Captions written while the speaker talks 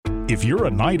If you're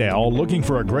a night owl looking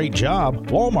for a great job,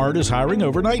 Walmart is hiring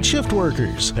overnight shift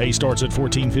workers. Pay starts at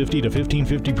 $14.50 to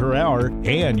 $15.50 per hour,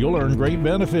 and you'll earn great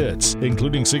benefits,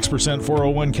 including 6%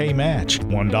 401k match,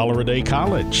 $1 a day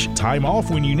college, time off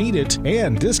when you need it,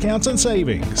 and discounts and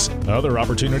savings. Other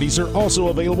opportunities are also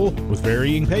available with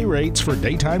varying pay rates for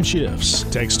daytime shifts.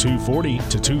 Text 240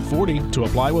 to 240 to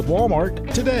apply with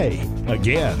Walmart today.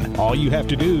 Again, all you have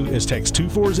to do is text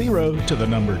 240 to the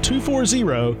number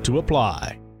 240 to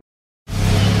apply.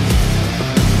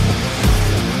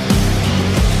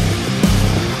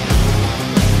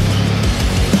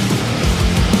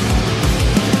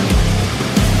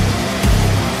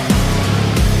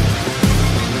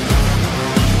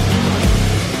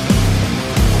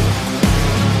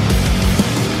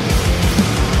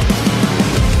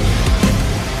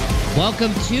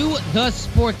 Welcome to The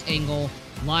Sports Angle,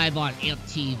 live on AMP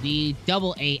TV,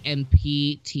 double AMP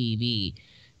TV.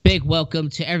 Big welcome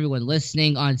to everyone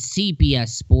listening on CBS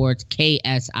Sports,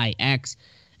 KSIX,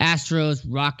 Astros,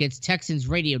 Rockets, Texans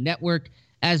Radio Network,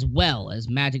 as well as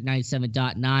Magic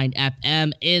 97.9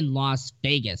 FM in Las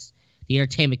Vegas, the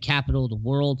entertainment capital of the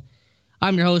world.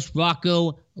 I'm your host,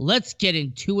 Rocco. Let's get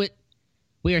into it.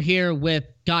 We are here with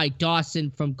Guy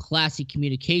Dawson from Classy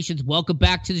Communications. Welcome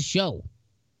back to the show.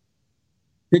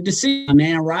 Good to see you,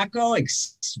 man. Rocco,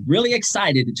 really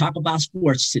excited to talk about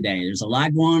sports today. There's a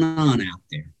lot going on out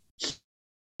there.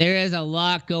 There is a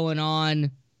lot going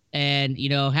on, and,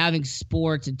 having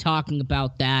sports and talking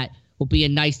about that will be a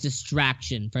nice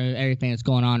distraction for everything that's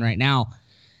going on right now.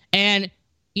 And,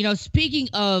 speaking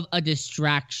of a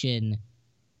distraction,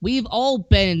 we've all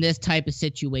been in this type of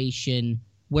situation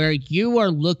where you are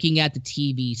looking at the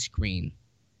TV screen.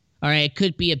 All right, it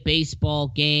could be a baseball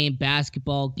game,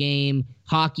 basketball game,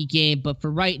 hockey game, but for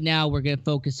right now, we're going to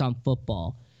focus on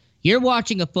football. You're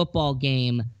watching a football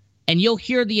game, and you'll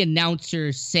hear the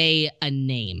announcer say a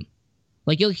name.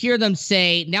 Like, you'll hear them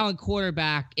say, now in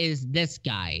quarterback is this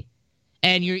guy.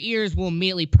 And your ears will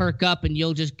immediately perk up, and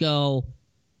you'll just go,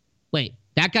 wait,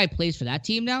 that guy plays for that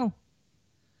team now?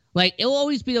 Like, it'll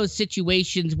always be those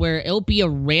situations where it'll be a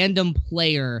random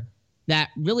player that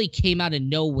really came out of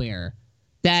nowhere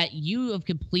that you have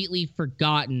completely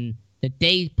forgotten that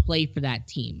they play for that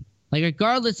team. Like,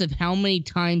 regardless of how many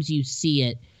times you see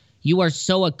it, you are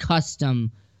so accustomed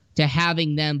to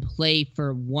having them play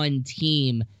for one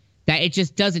team that it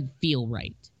just doesn't feel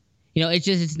right.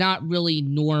 It's not really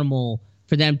normal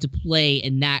for them to play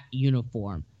in that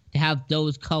uniform, to have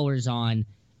those colors on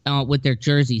with their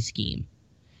jersey scheme.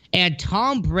 And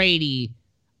Tom Brady,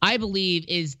 I believe,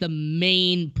 is the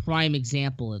main prime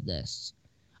example of this.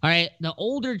 All right, the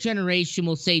older generation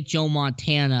will say Joe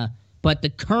Montana, but the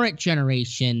current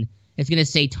generation is going to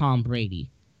say Tom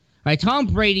Brady. All right, Tom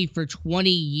Brady for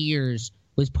 20 years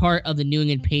was part of the New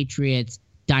England Patriots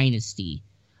dynasty.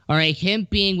 All right, him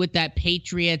being with that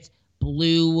Patriots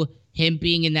blue, him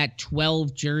being in that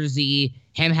 12 jersey,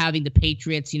 him having the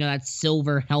Patriots, that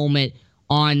silver helmet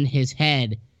on his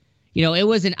head. It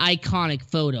was an iconic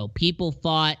photo. People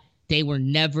thought they were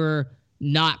never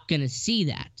not going to see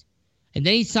that. And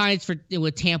then he signs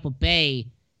with Tampa Bay,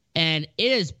 and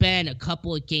it has been a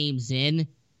couple of games in,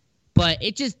 but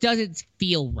it just doesn't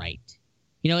feel right.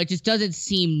 It just doesn't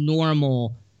seem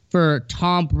normal for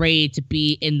Tom Brady to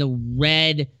be in the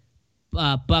red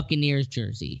Buccaneers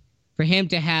jersey, for him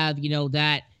to have,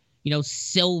 that,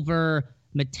 silver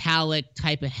metallic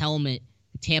type of helmet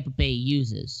that Tampa Bay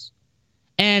uses.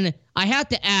 And I have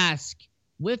to ask,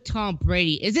 with Tom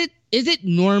Brady, is it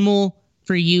normal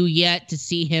for you yet to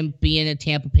see him be in a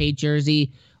Tampa Bay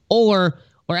jersey, or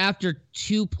after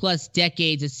 2+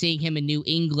 decades of seeing him in New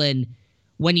England,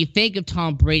 when you think of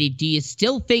Tom Brady, do you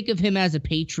still think of him as a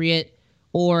Patriot,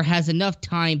 or has enough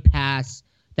time passed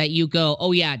that you go,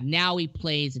 oh yeah, now he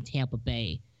plays in Tampa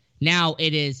Bay. Now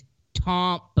it is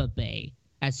Tampa Bay,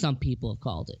 as some people have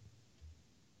called it.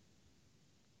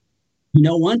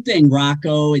 One thing,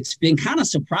 Rocco, it's been kind of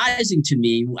surprising to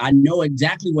me. I know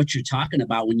exactly what you're talking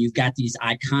about when you've got these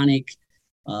iconic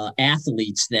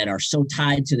athletes that are so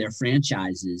tied to their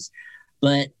franchises.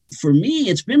 But for me,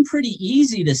 it's been pretty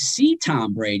easy to see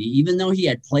Tom Brady, even though he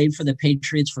had played for the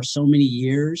Patriots for so many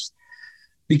years,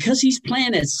 because he's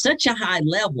playing at such a high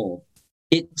level.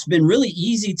 It's been really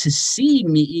easy to see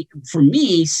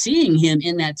seeing him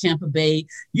in that Tampa Bay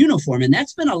uniform. And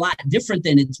that's been a lot different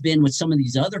than it's been with some of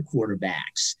these other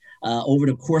quarterbacks over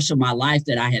the course of my life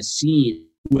that I have seen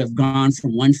who have gone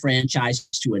from one franchise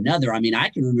to another. I mean, I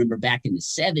can remember back in the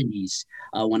 70s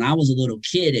when I was a little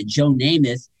kid and Joe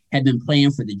Namath had been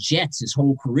playing for the Jets his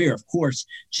whole career. Of course,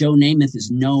 Joe Namath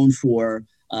is known for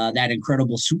that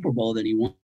incredible Super Bowl that he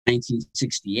won in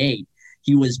 1968.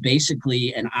 he was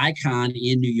basically an icon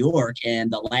in New York,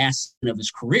 and the last of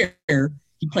his career,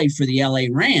 he played for the LA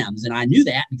Rams. And I knew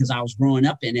that because I was growing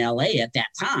up in LA at that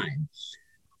time.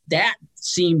 That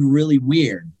seemed really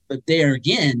weird. But there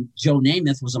again, Joe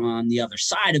Namath was on the other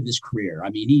side of his career. I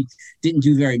mean, he didn't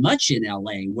do very much in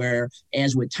LA,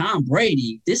 whereas with Tom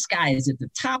Brady, this guy is at the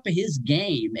top of his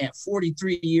game at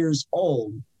 43 years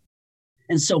old.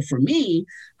 And so for me,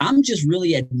 I'm just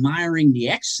really admiring the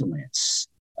excellence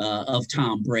of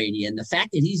Tom Brady. And the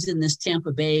fact that he's in this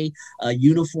Tampa Bay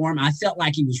uniform, I felt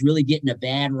like he was really getting a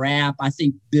bad rap. I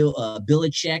think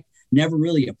Belichick never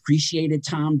really appreciated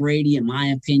Tom Brady, in my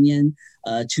opinion,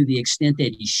 to the extent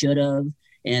that he should have.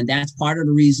 And that's part of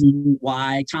the reason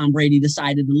why Tom Brady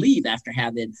decided to leave after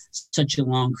having such a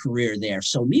long career there.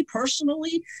 So me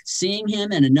personally, seeing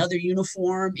him in another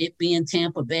uniform, it being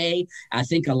Tampa Bay, I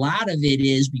think a lot of it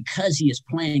is because he is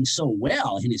playing so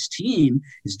well and his team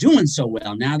is doing so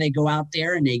well. Now they go out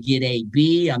there and they get a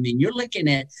B. I mean, you're looking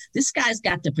at this guy's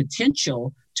got the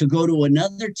potential to go to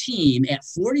another team at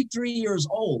 43 years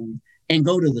old and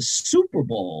go to the Super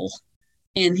Bowl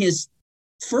in his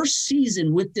first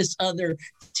season with this other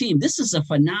team. This is a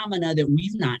phenomena that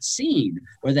we've not seen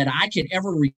or that I could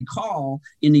ever recall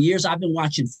in the years I've been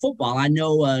watching football. I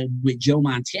know with Joe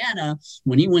Montana,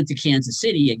 when he went to Kansas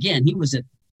City, again, he was in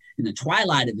the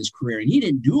twilight of his career and he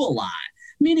didn't do a lot.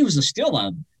 I mean, he was still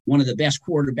one of the best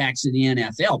quarterbacks in the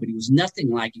NFL, but he was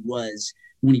nothing like he was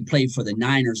when he played for the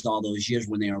Niners all those years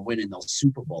when they were winning those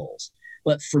Super Bowls.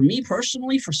 But for me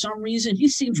personally, for some reason, he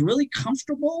seems really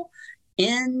comfortable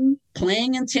in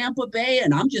playing in Tampa Bay,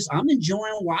 and I'm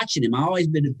enjoying watching him. I've always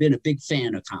been a big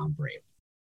fan of Tom Brady.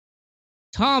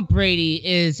 Tom Brady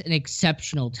is an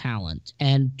exceptional talent,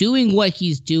 and doing what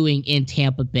he's doing in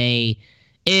Tampa Bay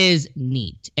is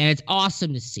neat, and it's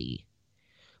awesome to see.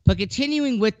 But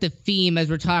continuing with the theme as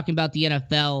we're talking about the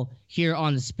NFL here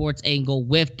on the Sports Angle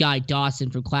with Guy Dawson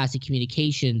from Classic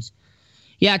Communications.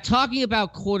 Yeah, talking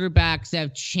about quarterbacks that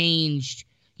have changed,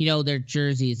 their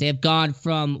jerseys. They have gone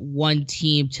from one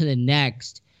team to the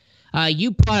next.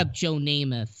 You brought up Joe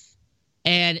Namath,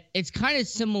 and it's kind of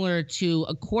similar to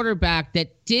a quarterback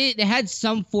that had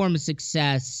some form of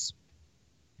success,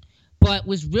 but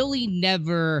was really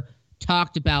never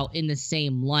talked about in the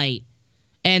same light,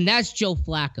 and that's Joe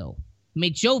Flacco. I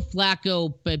mean, Joe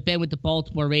Flacco had been with the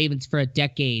Baltimore Ravens for a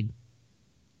decade,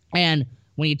 and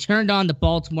when he turned on the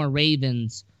Baltimore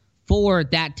Ravens for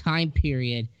that time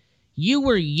period, you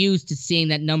were used to seeing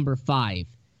that number 5,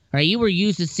 right? You were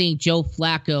used to seeing Joe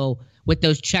Flacco with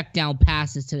those check down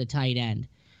passes to the tight end.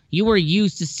 You were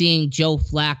used to seeing Joe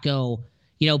Flacco,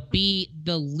 be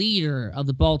the leader of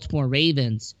the Baltimore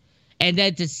Ravens. And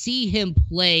then to see him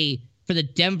play for the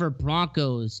Denver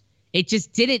Broncos, it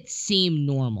just didn't seem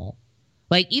normal.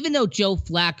 Like, even though Joe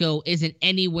Flacco isn't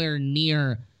anywhere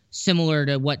near similar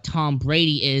to what Tom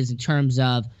Brady is in terms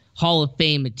of Hall of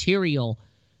Fame material,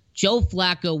 Joe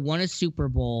Flacco won a Super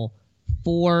Bowl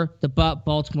for the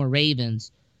Baltimore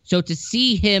Ravens. So to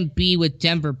see him be with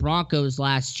Denver Broncos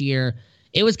last year,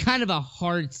 it was kind of a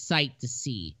hard sight to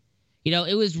see.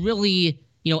 It was really,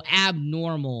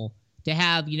 abnormal to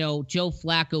have, Joe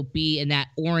Flacco be in that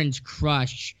orange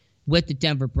crush with the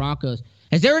Denver Broncos.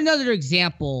 Is there another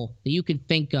example that you can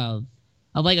think of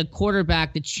like a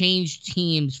quarterback that changed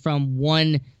teams from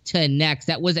one to the next,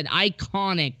 that was an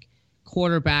iconic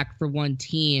quarterback for one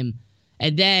team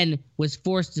and then was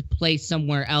forced to play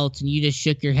somewhere else and you just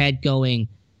shook your head going,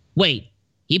 wait,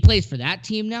 he plays for that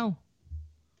team now?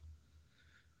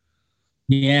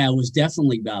 Yeah, it was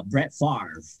definitely Brett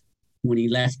Favre when he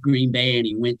left Green Bay and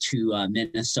he went to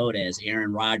Minnesota as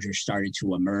Aaron Rodgers started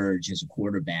to emerge as a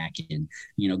quarterback. And,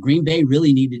 Green Bay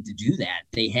really needed to do that.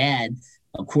 They had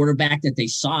a quarterback that they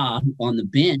saw on the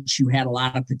bench who had a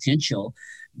lot of potential.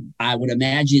 I would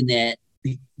imagine that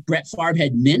Brett Favre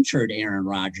had mentored Aaron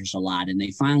Rodgers a lot, and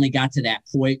they finally got to that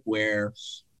point where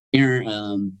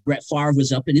Brett Favre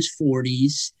was up in his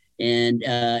 40s. And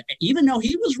even though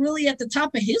he was really at the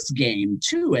top of his game,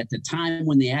 too, at the time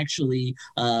when they actually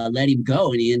let him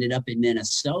go and he ended up in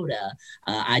Minnesota,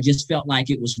 I just felt like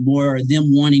it was more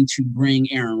them wanting to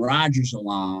bring Aaron Rodgers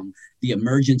along. The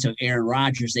emergence of Aaron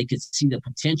Rodgers, they could see the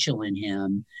potential in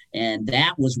him. And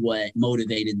that was what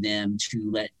motivated them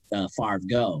to let Favre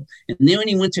go. And then when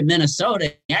he went to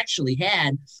Minnesota, he actually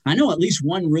had, I know, at least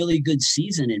one really good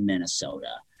season in Minnesota.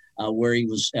 where he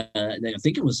was, I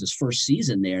think it was his first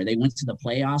season there. They went to the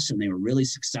playoffs and they were really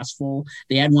successful.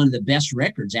 They had one of the best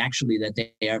records, actually, that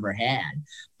they ever had.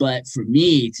 But for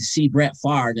me, to see Brett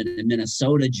Favre in a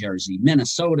Minnesota jersey,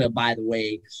 Minnesota, by the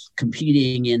way,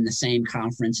 competing in the same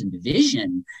conference and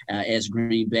division as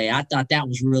Green Bay, I thought that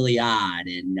was really odd.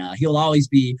 And he'll always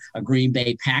be a Green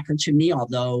Bay Packer to me,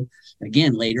 although,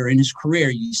 again, later in his career,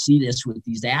 you see this with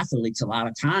these athletes a lot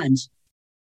of times,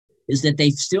 is that they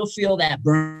still feel that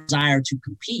burning desire to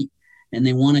compete and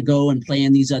they want to go and play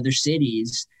in these other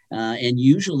cities. And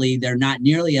usually they're not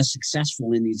nearly as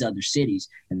successful in these other cities.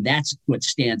 And that's what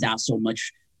stands out so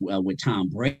much with Tom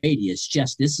Brady. It's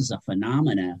just, this is a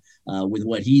phenomena with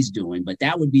what he's doing. But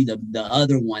that would be the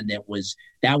other one that was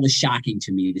shocking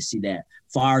to me, to see that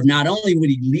Favre, not only would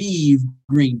he leave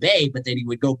Green Bay, but that he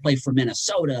would go play for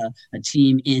Minnesota, a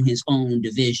team in his own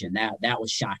division. That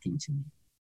was shocking to me.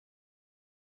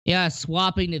 Yeah,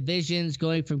 swapping divisions,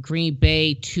 going from Green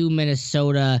Bay to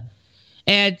Minnesota.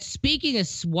 And speaking of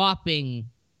swapping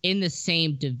in the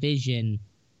same division,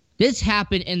 this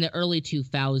happened in the early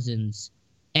 2000s.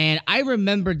 And I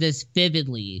remember this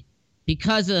vividly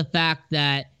because of the fact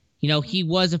that, he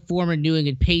was a former New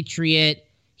England Patriot.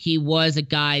 He was a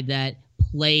guy that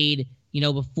played,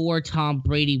 before Tom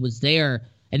Brady was there.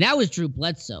 And that was Drew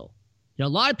Bledsoe. A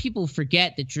lot of people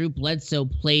forget that Drew Bledsoe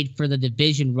played for the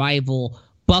division rival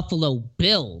Buffalo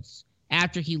Bills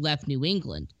after he left New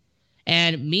England.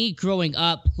 And me growing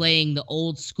up playing the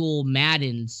old school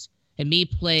Maddens and me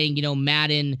playing,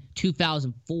 Madden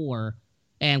 2004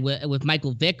 and with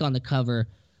Michael Vick on the cover.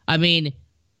 I mean,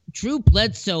 Drew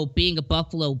Bledsoe being a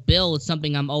Buffalo Bill is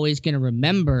something I'm always going to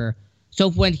remember. So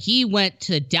when he went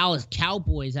to the Dallas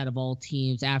Cowboys out of all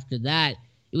teams after that,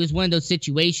 it was one of those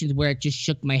situations where it just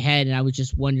shook my head and I was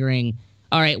just wondering,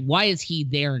 all right, why is he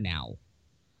there now?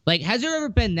 Like, has there ever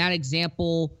been that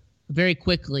example, very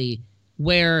quickly,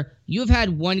 where you've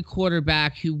had one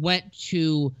quarterback who went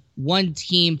to one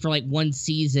team for like one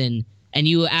season and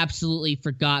you absolutely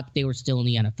forgot they were still in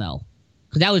the NFL?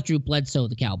 Because that was Drew Bledsoe of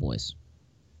the Cowboys.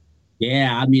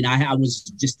 Yeah, I mean, I was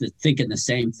just thinking the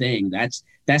same thing. That's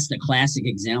the classic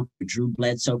example. Drew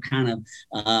Bledsoe, kind of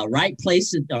right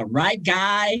place, right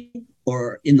guy,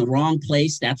 or in the wrong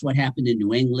place. That's what happened in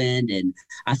New England. And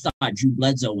I thought Drew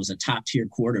Bledsoe was a top tier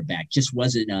quarterback, just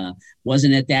wasn't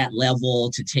at that level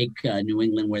to take New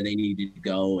England where they needed to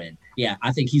go. And yeah,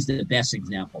 I think he's the best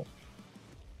example.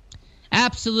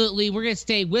 Absolutely. We're going to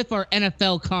stay with our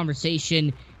NFL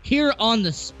conversation here on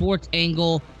the Sports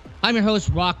Angle. I'm your host,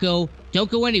 Rocco.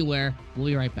 Don't go anywhere. We'll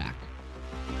be right back.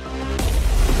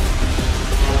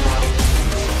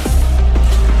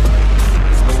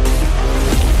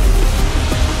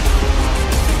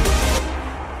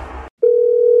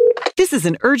 This is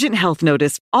an urgent health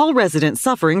notice. All residents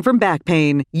suffering from back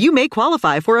pain. You may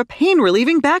qualify for a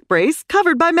pain-relieving back brace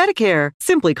covered by Medicare.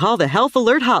 Simply call the Health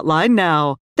Alert Hotline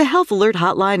now. The Health Alert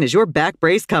Hotline is your back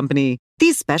brace company.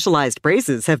 These specialized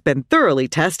braces have been thoroughly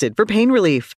tested for pain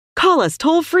relief. Call us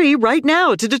toll-free right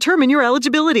now to determine your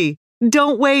eligibility.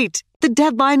 Don't wait. The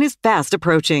deadline is fast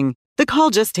approaching. The call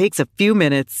just takes a few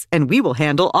minutes, and we will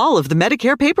handle all of the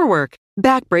Medicare paperwork.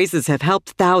 Back braces have helped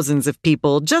thousands of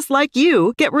people just like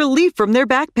you get relief from their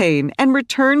back pain and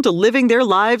return to living their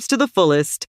lives to the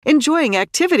fullest, enjoying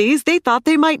activities they thought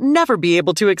they might never be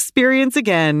able to experience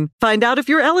again. Find out if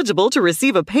you're eligible to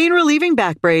receive a pain-relieving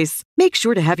back brace. Make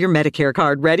sure to have your Medicare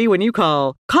card ready when you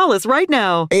call. Call us right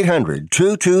now.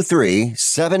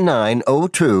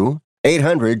 800-223-7902.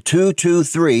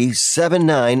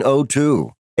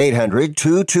 800-223-7902.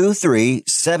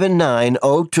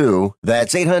 800-223-7902.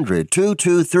 That's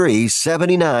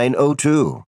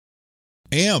 800-223-7902.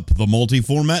 AMP, the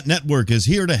multi-format network, is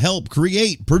here to help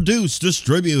create, produce,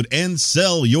 distribute, and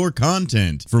sell your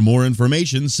content. For more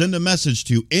information, send a message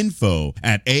to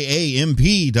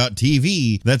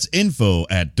info@aamp.tv. That's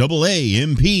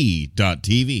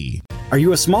info@aamp.tv. Are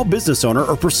you a small business owner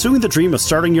or pursuing the dream of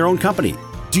starting your own company?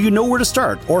 Do you know where to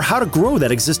start or how to grow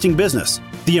that existing business?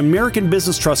 The American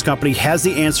Business Trust Company has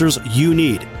the answers you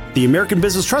need. The American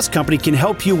Business Trust Company can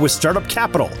help you with startup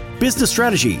capital, business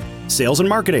strategy, sales and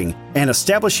marketing, and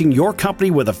establishing your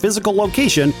company with a physical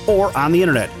location or on the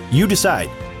internet. You decide.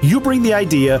 You bring the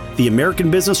idea, the American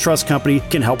Business Trust Company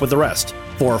can help with the rest.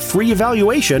 For a free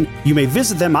evaluation, you may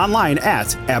visit them online at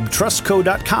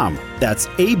abtrustco.com. That's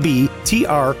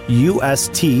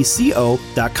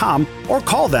abtrustco.com, or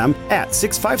call them at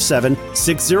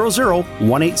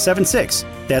 657-600-1876.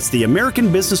 That's the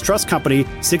American Business Trust Company,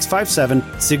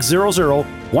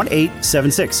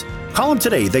 657-600-1876. Call them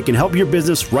today. They can help your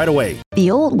business right away. The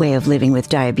old way of living with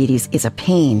diabetes is a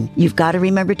pain. You've got to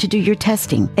remember to do your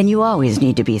testing, and you always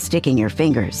need to be sticking your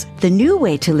fingers. The new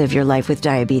way to live your life with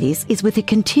diabetes is with a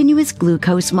continuous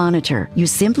glucose monitor. You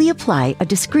simply apply a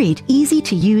discreet,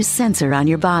 easy-to-use sensor on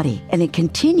your body, and it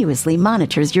continuously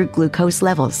monitors your glucose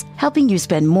levels, helping you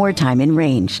spend more time in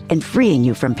range and freeing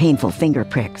you from painful finger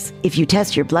pricks. If you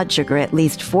test your blood sugar at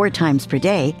least 4 times per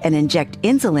day and inject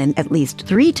insulin at least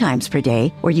 3 times per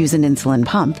day, or use an insulin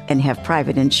pump and have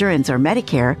private insurance or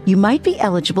Medicare, you might be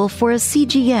eligible for a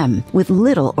CGM with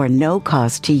little or no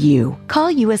cost to you. Call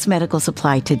U.S. Medical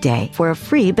Supply today for a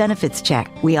free benefits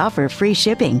check. We offer free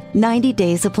shipping,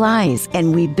 90-day supplies,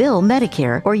 and we bill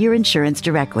Medicare or your insurance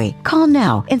directly. Call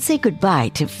now and say goodbye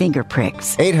to finger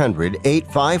pricks.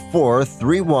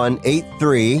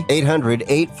 800-854-3183.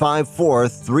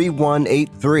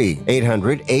 800-854-3183.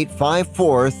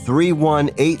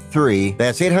 800-854-3183.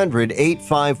 That's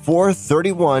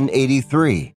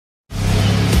 800-854-3183.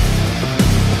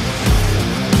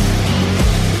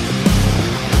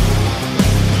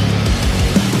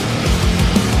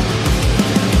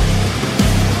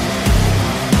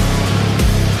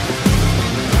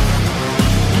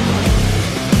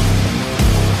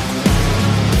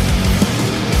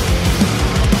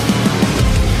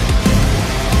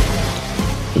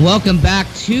 Welcome back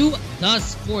to The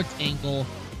Sports Angle,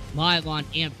 live on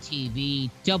AMP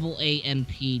TV,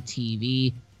 AAMP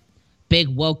TV. Big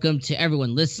welcome to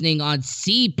everyone listening on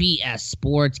CBS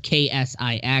Sports,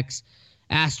 KSIX,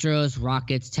 Astros,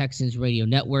 Rockets, Texans Radio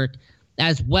Network,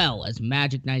 as well as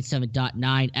Magic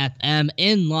 97.9 FM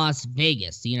in Las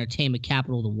Vegas, the entertainment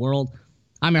capital of the world.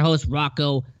 I'm your host,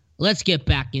 Rocco. Let's get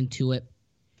back into it.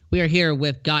 We are here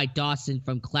with Guy Dawson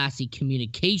from Classy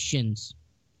Communications.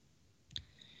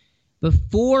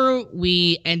 Before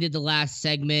we ended the last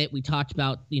segment, we talked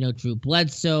about, Drew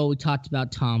Bledsoe. We talked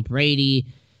about Tom Brady.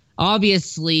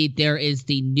 Obviously, there is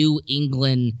the New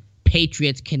England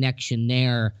Patriots connection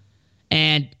there.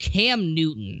 And Cam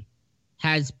Newton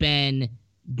has been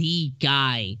the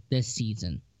guy this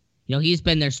season. He's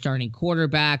been their starting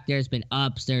quarterback. There's been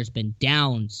ups. There's been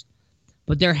downs.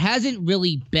 But there hasn't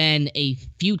really been a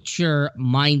future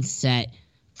mindset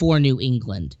for New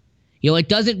England. It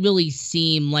doesn't really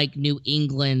seem like New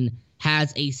England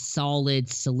has a solid,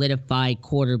 solidified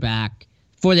quarterback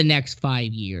for the next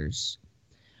 5 years.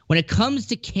 When it comes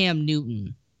to Cam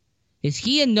Newton, is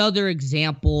he another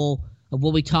example of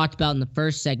what we talked about in the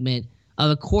first segment of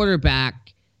a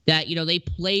quarterback that, they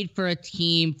played for a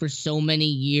team for so many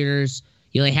years.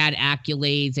 They had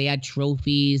accolades, they had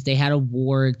trophies, they had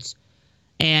awards,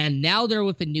 and now they're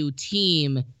with a new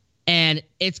team. And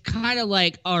it's kind of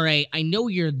like, all right, I know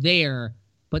you're there,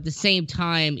 but at the same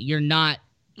time, you're not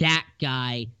that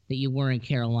guy that you were in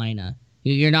Carolina.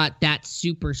 You're not that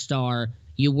superstar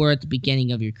you were at the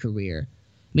beginning of your career.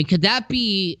 I mean, could that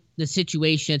be the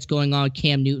situation that's going on with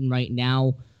Cam Newton right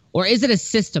now? Or is it a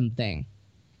system thing?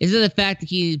 Is it the fact that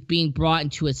he's being brought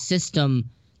into a system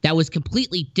that was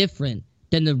completely different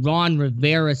than the Ron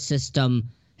Rivera system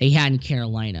he had in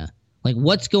Carolina? Like,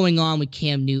 what's going on with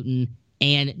Cam Newton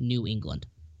and New England?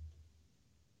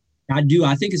 I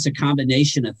think it's a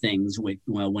combination of things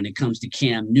when it comes to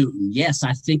Cam Newton. Yes,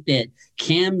 I think that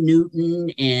Cam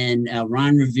Newton and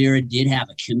Ron Rivera did have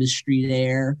a chemistry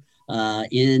there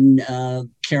in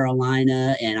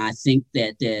Carolina. And I think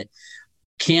that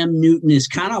Cam Newton is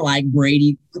kind of like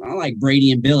Brady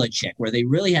and Belichick, where they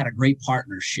really had a great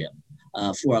partnership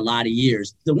for a lot of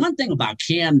years. The one thing about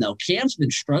Cam, though, Cam's been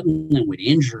struggling with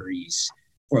injuries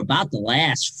for about the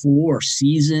last 4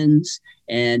 seasons.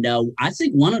 And I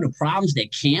think one of the problems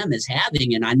that Cam is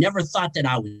having, and I never thought that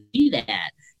I would see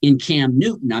that in Cam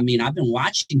Newton. I mean, I've been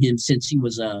watching him since he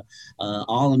was a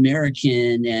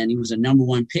All-American and he was a number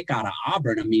 1 pick out of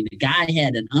Auburn. I mean, the guy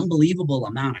had an unbelievable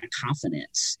amount of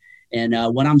confidence. And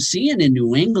what I'm seeing in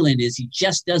New England is he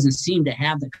just doesn't seem to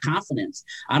have the confidence.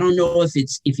 I don't know if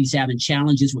he's having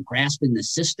challenges with grasping the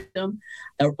system.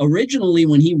 Originally,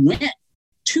 when he went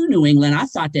to New England, I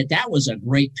thought that was a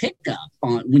great pickup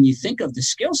when you think of the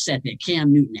skill set that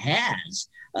Cam Newton has.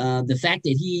 The fact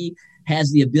that he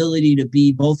has the ability to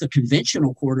be both a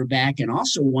conventional quarterback and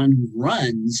also one who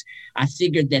runs, I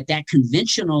figured that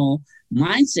conventional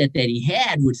mindset that he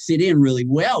had would fit in really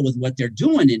well with what they're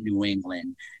doing in New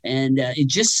England. And it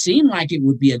just seemed like it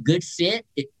would be a good fit.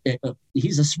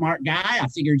 He's a smart guy. I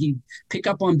figured he'd pick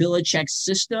up on Belichick's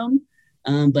system.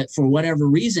 But for whatever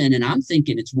reason, and I'm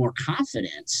thinking it's more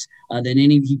confidence than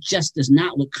he just does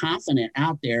not look confident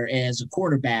out there as a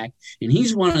quarterback. And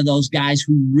he's one of those guys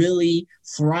who really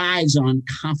thrives on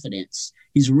confidence.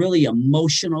 He's a really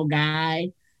emotional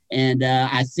guy. And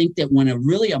I think that when a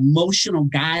really emotional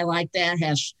guy like that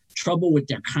has trouble with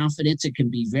their confidence. It can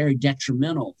be very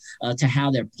detrimental to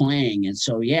how they're playing. And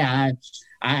so, yeah,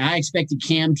 I expected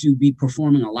Cam to be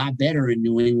performing a lot better in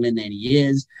New England than he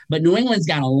is. But New England's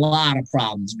got a lot of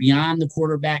problems beyond the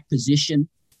quarterback position.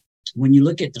 When you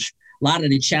look at a lot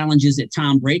of the challenges that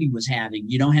Tom Brady was having,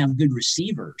 you don't have good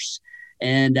receivers.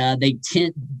 And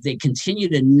they continue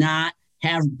to not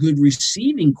have good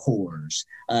receiving cores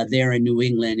there in New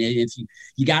England. If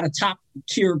you got a top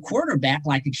tier quarterback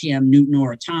like a Cam Newton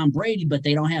or a Tom Brady, but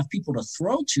they don't have people to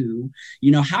throw to,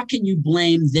 how can you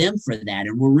blame them for that?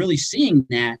 And we're really seeing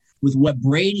that with what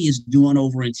Brady is doing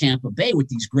over in Tampa Bay with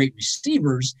these great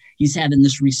receivers. He's having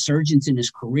this resurgence in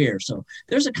his career. So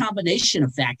there's a combination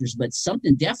of factors, but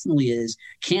something definitely is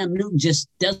Cam Newton just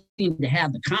doesn't seem to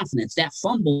have the confidence. That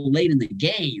fumble late in the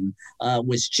game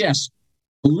was just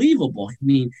believable. I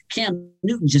mean, Cam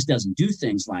Newton just doesn't do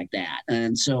things like that.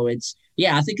 And so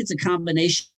I think it's a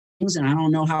combination of things, and I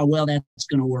don't know how well that's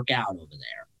going to work out over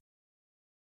there.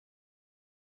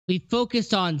 We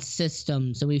focused on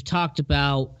systems, and we've talked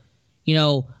about,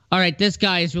 all right, this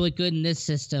guy is really good in this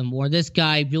system, or this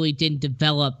guy really didn't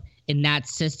develop in that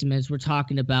system, as we're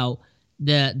talking about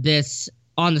this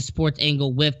on the sports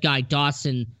angle with Guy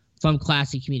Dawson from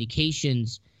Classic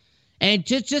Communications. And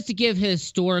just to give a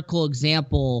historical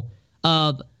example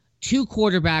of two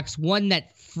quarterbacks, one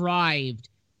that thrived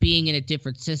being in a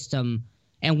different system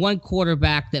and one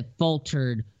quarterback that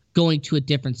faltered going to a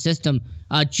different system.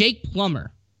 Jake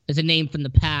Plummer is a name from the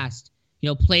past,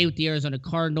 played with the Arizona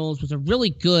Cardinals, was a really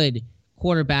good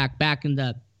quarterback back in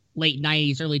the late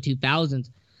 90s, early 2000s.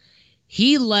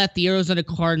 He left the Arizona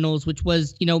Cardinals, which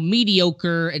was,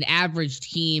 mediocre, an average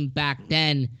team back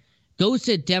then, goes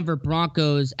to Denver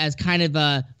Broncos as kind of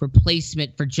a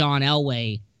replacement for John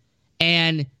Elway.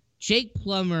 And Jake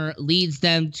Plummer leads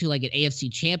them to like an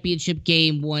AFC championship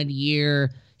game one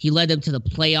year. He led them to the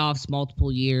playoffs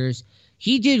multiple years.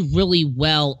 He did really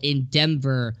well in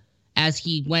Denver as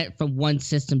he went from one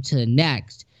system to the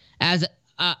next. As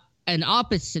an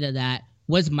opposite of that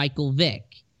was Michael Vick.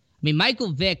 I mean,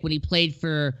 Michael Vick, when he played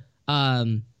for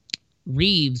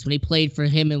Reeves, when he played for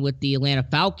him and with the Atlanta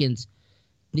Falcons,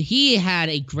 he had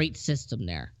a great system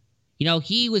there.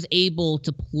 He was able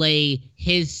to play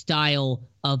his style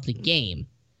of the game.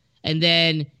 And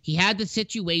then he had the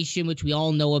situation, which we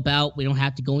all know about. We don't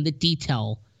have to go into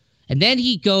detail. And then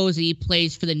he goes and he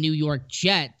plays for the New York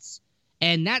Jets.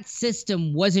 And that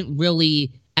system wasn't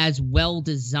really as well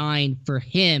designed for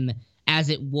him as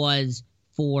it was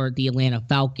for the Atlanta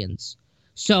Falcons.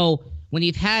 So when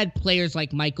you've had players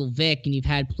like Michael Vick and you've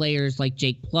had players like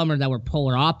Jake Plummer that were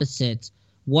polar opposites,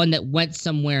 one that went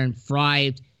somewhere and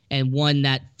thrived and one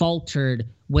that faltered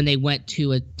when they went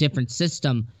to a different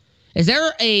system. Is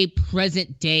there a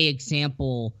present day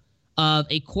example of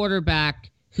a quarterback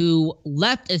who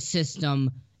left a system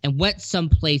and went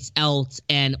someplace else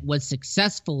and was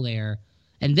successful there,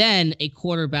 and then a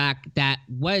quarterback that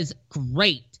was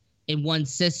great in one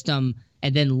system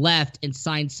and then left and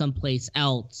signed someplace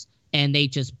else and they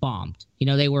just bombed?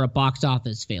 They were a box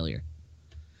office failure.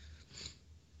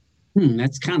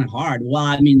 That's kind of hard. Well,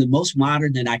 I mean, the most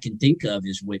modern that I can think of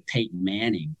is with Peyton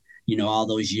Manning. All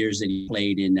those years that he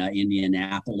played in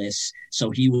Indianapolis. So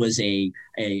he was a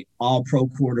all-pro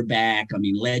quarterback. I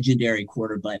mean, legendary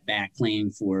quarterback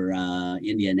playing for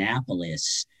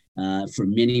Indianapolis for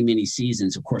many, many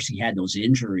seasons. Of course, he had those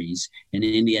injuries, and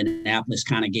Indianapolis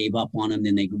kind of gave up on him.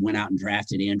 Then they went out and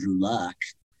drafted Andrew Luck.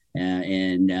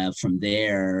 And from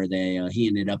there, he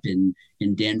ended up in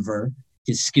Denver.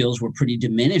 His skills were pretty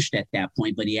diminished at that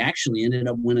point, but he actually ended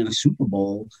up winning a Super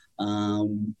Bowl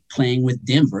playing with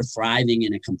Denver, thriving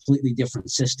in a completely different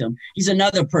system. He's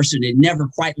another person that never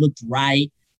quite looked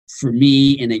right for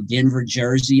me in a Denver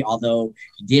jersey, although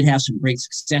he did have some great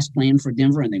success playing for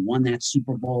Denver, and they won that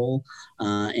Super Bowl.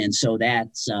 And so that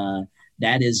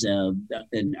is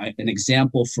an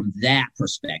example from that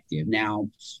perspective. Now,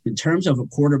 in terms of a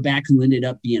quarterback who ended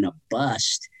up being a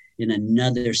bust in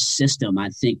another system, I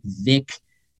think Vick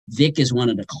is one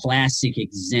of the classic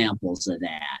examples of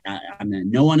that. I mean,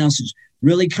 no one else is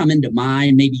really coming to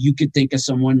mind. Maybe you could think of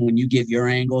someone when you give your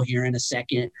angle here in a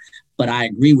second, but I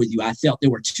agree with you. I felt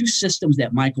there were two systems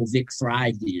that Michael Vick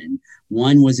thrived in.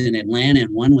 One was in Atlanta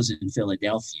and one was in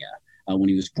Philadelphia when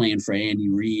he was playing for Andy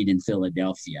Reid in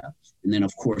Philadelphia. And then,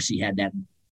 of course, he had that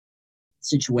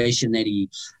situation that he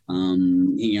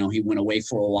went away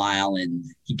for a while and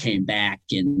he came back.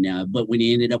 And but when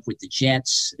he ended up with the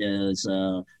Jets, there's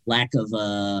a lack of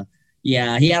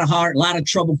Yeah, he had a lot of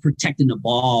trouble protecting the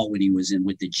ball when he was in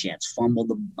with the Jets,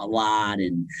 fumbled a lot.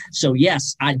 And so,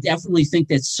 yes, I definitely think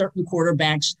that certain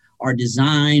quarterbacks are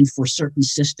designed for certain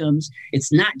systems.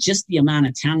 It's not just the amount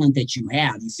of talent that you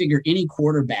have. You figure any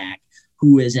quarterback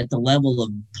who is at the level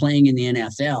of playing in the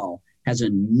NFL has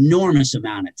an enormous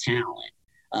amount of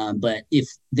talent. But if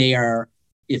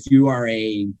you are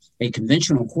a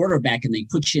conventional quarterback and they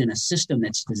put you in a system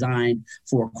that's designed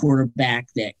for a quarterback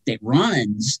that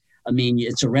runs, I mean,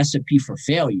 it's a recipe for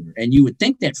failure. And you would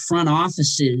think that front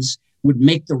offices would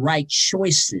make the right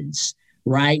choices,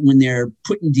 right, when they're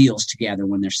putting deals together,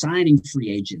 when they're signing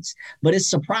free agents. But it's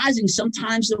surprising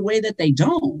sometimes the way that they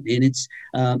don't. And it's,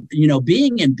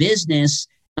 being in business,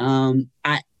 I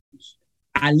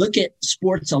look at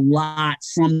sports a lot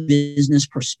from business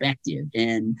perspective,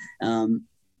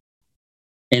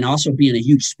 and also being a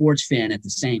huge sports fan at the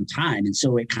same time. And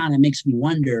so it kind of makes me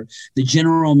wonder, the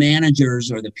general managers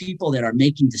or the people that are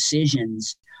making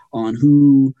decisions on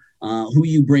who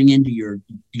you bring into your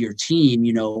team,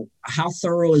 how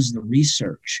thorough is the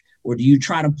research? Or do you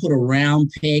try to put a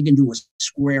round peg into a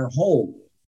square hole?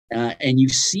 And you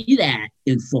see that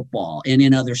in football and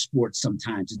in other sports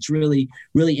sometimes. It's really,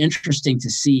 really interesting to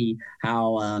see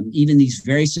how even these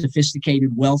very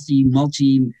sophisticated, wealthy,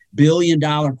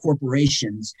 multi-billion-dollar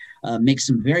corporations make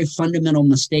some very fundamental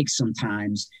mistakes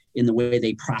sometimes in the way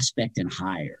they prospect and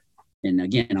hire. And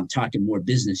again, I'm talking more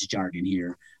business jargon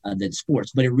here than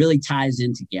sports, but it really ties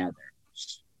in together.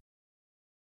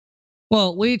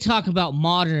 Well, when you talk about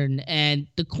modern, and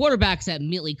the quarterbacks that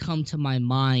immediately come to my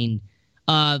mind,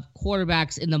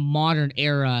 quarterbacks in the modern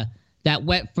era that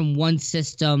went from one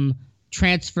system,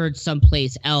 transferred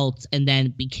someplace else, and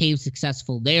then became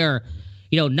successful there.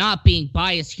 Not being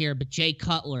biased here, but Jay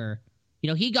Cutler,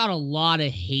 he got a lot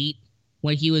of hate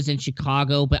when he was in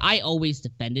Chicago, but I always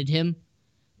defended him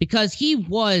because he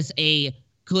was a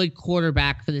good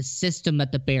quarterback for the system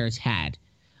that the Bears had.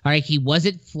 All right, he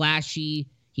wasn't flashy.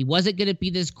 He wasn't going to be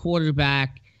this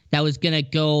quarterback that was going to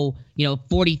go,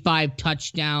 45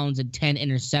 touchdowns and 10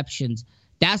 interceptions.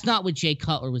 That's not what Jay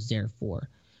Cutler was there for.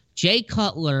 Jay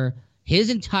Cutler, his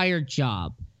entire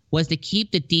job was to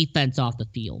keep the defense off the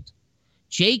field.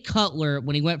 Jay Cutler,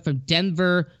 when he went from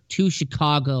Denver to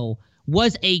Chicago,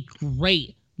 was a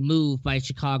great move by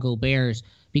Chicago Bears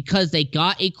because they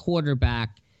got a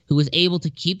quarterback who was able to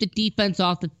keep the defense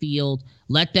off the field,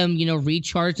 let them,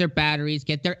 recharge their batteries,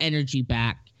 get their energy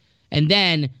back, and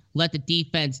then let the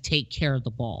defense take care of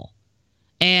the ball.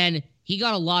 And he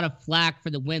got a lot of flack for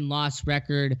the win-loss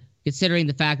record, considering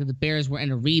the fact that the Bears were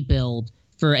in a rebuild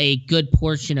for a good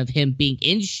portion of him being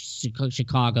in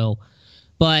Chicago.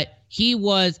 But he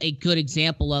was a good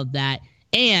example of that.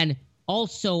 And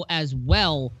also as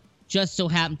well, just so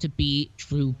happened to be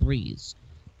Drew Brees.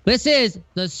 This is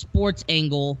the Sports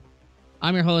Angle.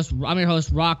 I'm your host,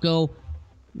 Rocco.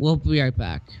 We'll be right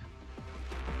back.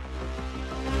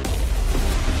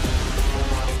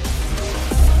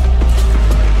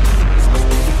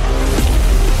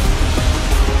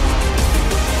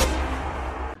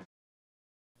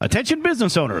 Attention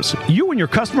business owners, you and your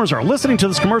customers are listening to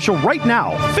this commercial right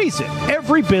now. Face it,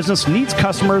 every business needs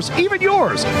customers, even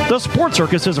yours. The Sports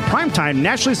Circus is a primetime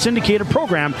nationally syndicated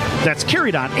program that's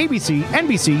carried on ABC,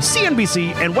 NBC,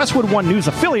 CNBC, and Westwood One News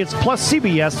affiliates, plus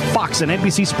CBS, Fox, and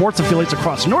NBC sports affiliates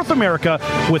across North America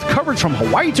with coverage from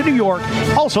Hawaii to New York.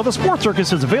 Also, the Sports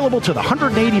Circus is available to the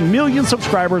 180 million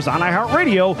subscribers on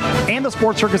iHeartRadio, and the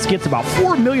Sports Circus gets about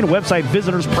 4 million website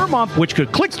visitors per month, which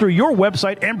could click through your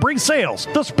website and bring sales.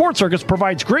 The Sports Circus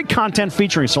provides great content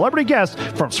featuring celebrity guests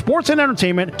from sports and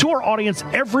entertainment to our audience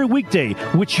every weekday,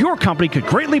 which your company could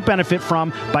greatly benefit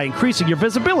from by increasing your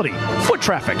visibility, foot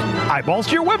traffic, eyeballs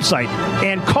to your website,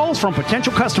 and calls from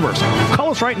potential customers.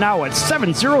 Call us right now at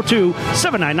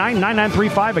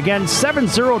 702-799-9935. Again,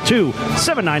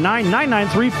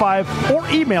 702-799-9935, or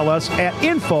email us at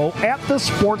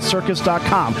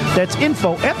info@thesportscircus.com. That's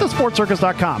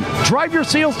info@thesportscircus.com. Drive your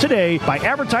sales today by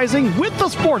advertising with the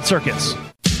Sports Circus.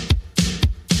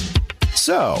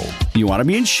 So, you want to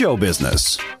be in show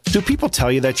business. Do people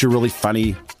tell you that you're really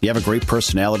funny, you have a great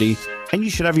personality, and you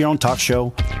should have your own talk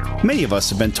show? Many of us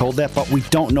have been told that, but we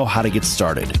don't know how to get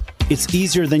started. It's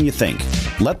easier than you think.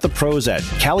 Let the pros at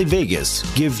Cali Vegas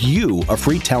give you a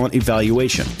free talent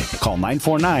evaluation. Call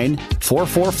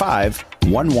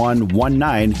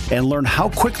 949-445-1119 and learn how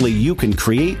quickly you can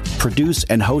create, produce,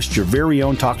 and host your very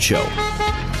own talk show.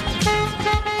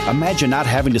 Imagine not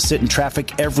having to sit in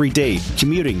traffic every day,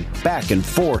 commuting back and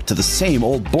forth to the same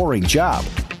old boring job.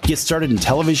 Get started in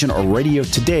television or radio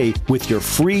today with your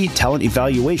free talent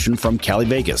evaluation from Cali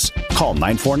Vegas. Call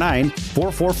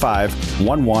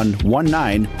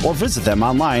 949-445-1119 or visit them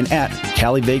online at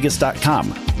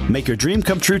calivegas.com. Make your dream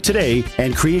come true today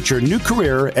and create your new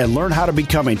career and learn how to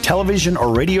become a television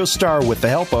or radio star with the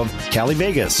help of Cali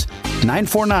Vegas.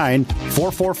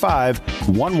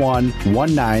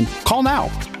 949-445-1119. Call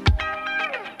now.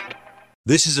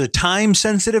 This is a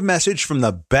time-sensitive message from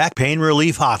the Back Pain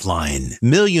Relief Hotline.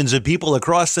 Millions of people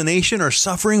across the nation are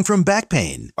suffering from back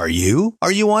pain. Are you?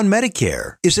 Are you on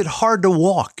Medicare? Is it hard to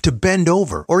walk, to bend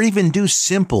over, or even do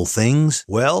simple things?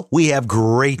 Well, we have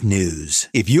great news.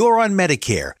 If you're on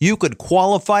Medicare, you could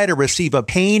qualify to receive a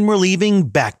pain-relieving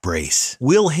back brace.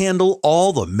 We'll handle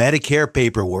all the Medicare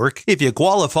paperwork if you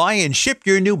qualify and ship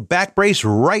your new back brace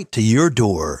right to your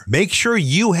door. Make sure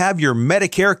you have your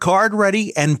Medicare card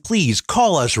ready and please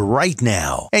call us right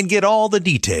now and get all the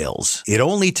details. It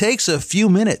only takes a few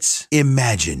minutes.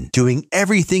 Imagine doing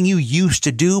everything you used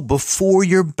to do before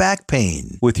your back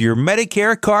pain. With your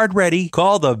Medicare card ready,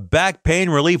 call the Back Pain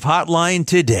Relief Hotline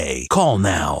today. Call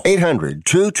now.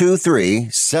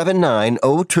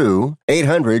 800-223-7902.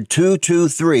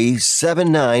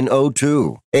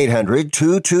 800-223-7902.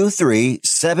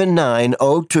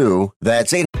 800-223-7902.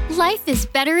 That's 800. Life is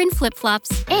better in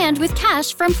flip-flops and with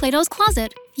cash from Plato's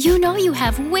Closet. You know you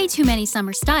have way too many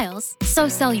summer styles, so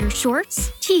sell your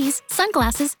shorts, tees,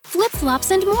 sunglasses,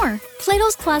 flip-flops, and more.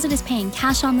 Plato's Closet is paying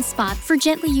cash on the spot for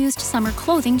gently used summer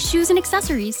clothing, shoes, and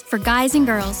accessories for guys and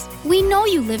girls. We know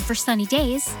you live for sunny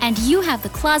days, and you have the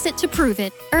closet to prove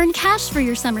it. Earn cash for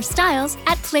your summer styles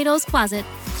at Plato's Closet.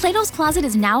 Plato's Closet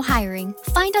is now hiring.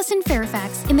 Find us in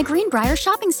Fairfax, in the Greenbrier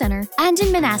Shopping Center, and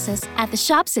in Manassas at the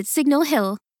shops at Signal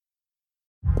Hill.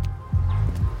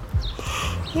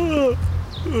 The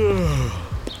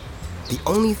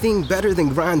only thing better than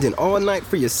grinding all night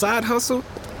for your side hustle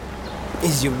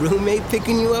is your roommate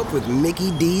picking you up with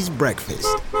Mickey D's breakfast.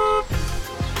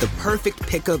 The perfect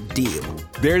pickup deal.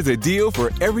 There's a deal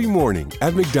for every morning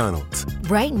at McDonald's.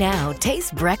 Right now,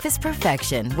 taste breakfast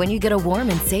perfection when you get a warm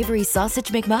and savory sausage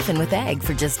McMuffin with egg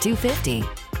for just $2.50.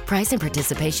 Price and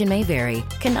participation may vary.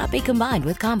 Cannot be combined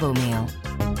with combo meal.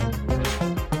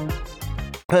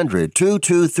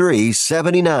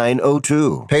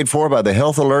 800-223-7902. Paid for by the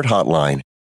Health Alert Hotline.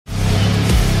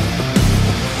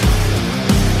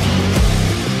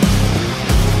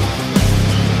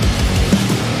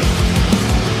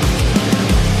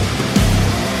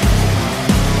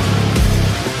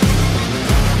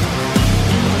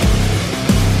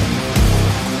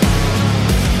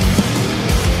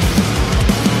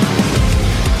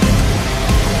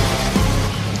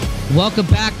 Welcome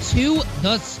back to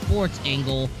The Sports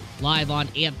Angle, live on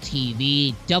AMP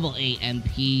TV,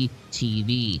 AAMP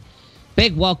TV.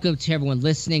 Big welcome to everyone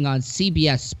listening on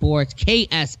CBS Sports,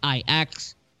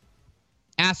 KSIX,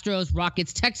 Astros,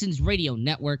 Rockets, Texans Radio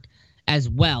Network, as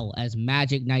well as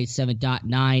Magic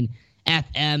 97.9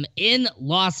 FM in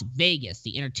Las Vegas,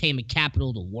 the entertainment capital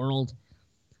of the world.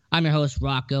 I'm your host,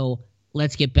 Rocco.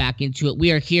 Let's get back into it.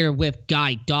 We are here with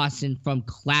Guy Dawson from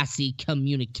Classy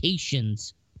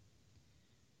Communications.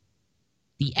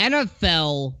 The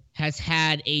NFL has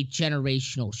had a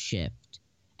generational shift,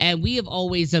 and we have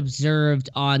always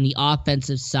observed on the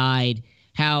offensive side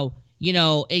how,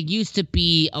 it used to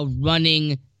be a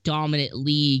running dominant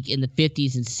league in the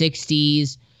 50s and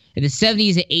 60s. In the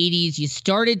 70s and 80s, you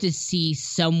started to see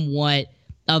somewhat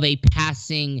of a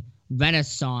passing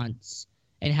renaissance,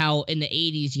 and how in the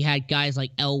 80s you had guys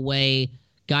like Elway,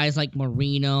 guys like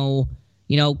Marino,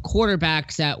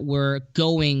 quarterbacks that were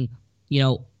going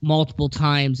multiple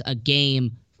times a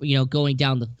game, going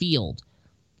down the field.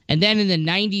 And then in the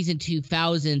 90s and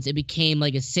 2000s, it became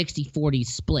like a 60-40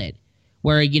 split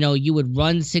where, you would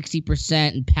run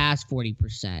 60% and pass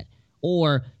 40%,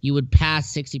 or you would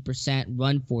pass 60%,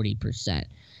 run 40%.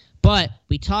 But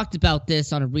we talked about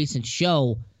this on a recent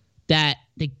show that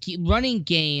the running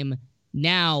game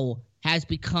now has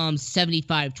become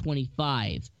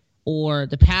 75-25, or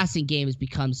the passing game has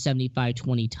become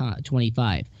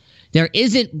 75-25. There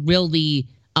isn't really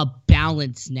a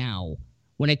balance now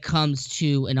when it comes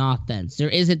to an offense. There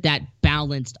isn't that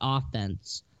balanced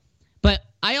offense. But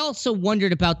I also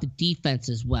wondered about the defense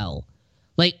as well.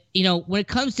 When it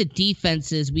comes to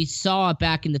defenses, we saw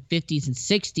back in the 50s and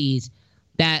 60s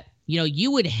that,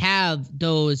 you would have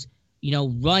those,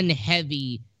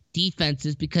 run-heavy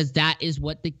defenses because that is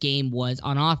what the game was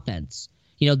on offense.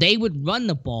 They would run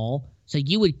the ball, so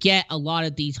you would get a lot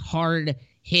of these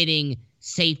hard-hitting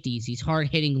safeties, these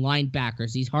hard-hitting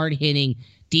linebackers, these hard-hitting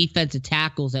defensive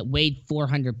tackles that weighed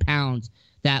 400 pounds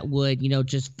that would,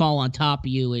 just fall on top of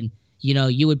you and,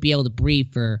 you would be able to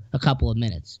breathe for a couple of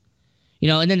minutes.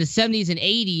 And then the 70s and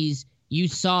 80s, you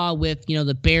saw with,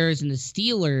 the Bears and the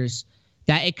Steelers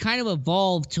that it kind of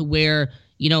evolved to where,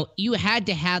 you had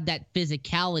to have that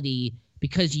physicality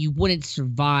because you wouldn't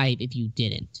survive if you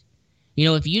didn't.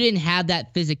 If you didn't have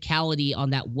that physicality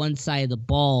on that one side of the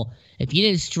ball, if you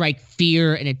didn't strike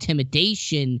fear and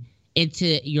intimidation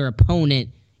into your opponent,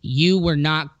 you were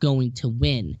not going to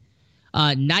win.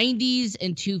 90s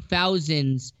and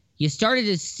 2000s, you started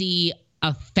to see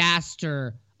a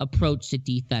faster approach to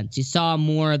defense. You saw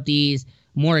more of these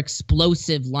more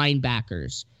explosive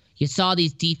linebackers. You saw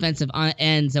these defensive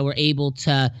ends that were able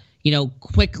to,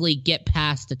 quickly get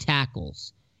past the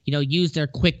tackles, use their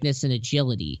quickness and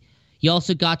agility. You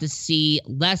also got to see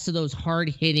less of those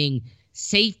hard-hitting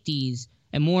safeties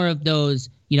and more of those,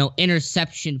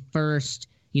 interception first,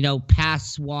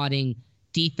 pass swatting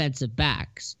defensive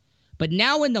backs. But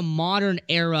now in the modern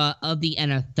era of the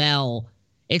NFL,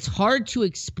 it's hard to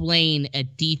explain a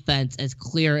defense as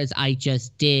clear as I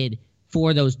just did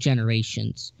for those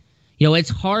generations. It's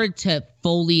hard to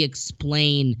fully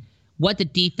explain what the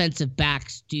defensive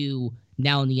backs do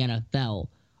now in the NFL.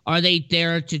 Are they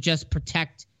there to just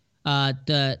protect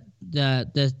the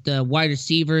wide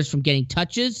receivers from getting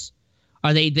touches?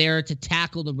 Are they there to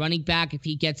tackle the running back if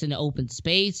he gets into open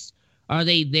space? Are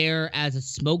they there as a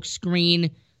smokescreen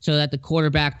so that the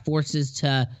quarterback forces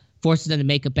them to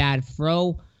make a bad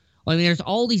throw? I mean, there's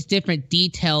all these different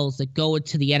details that go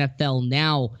into the NFL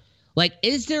now. Like,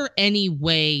 is there any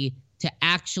way to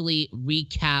actually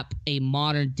recap a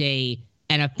modern day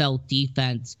NFL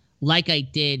defense like I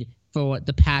did for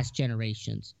the past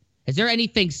generations? Is there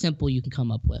anything simple you can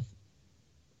come up with?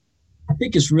 I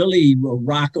think it's really,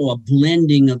 Rocco, a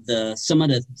blending of some of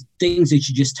the things that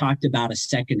you just talked about a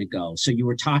second ago. So you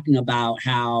were talking about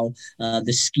how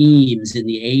the schemes in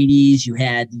the 80s, you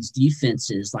had these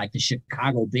defenses like the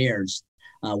Chicago Bears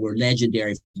were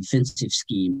legendary defensive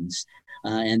schemes.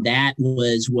 And that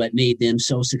was what made them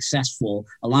so successful,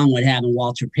 along with having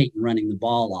Walter Payton running the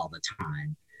ball all the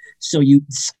time. So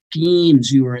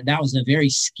that was a very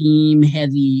scheme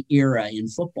heavy era in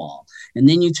football. And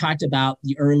then you talked about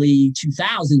the early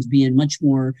 2000s being much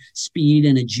more speed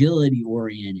and agility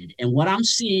oriented. And what I'm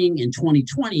seeing in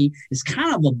 2020 is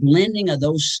kind of a blending of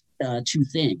those two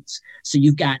things. So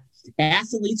you've got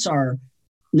athletes are,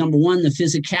 number one, the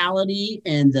physicality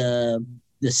and the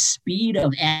speed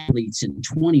of athletes in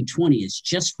 2020 is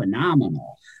just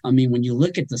phenomenal. I mean, when you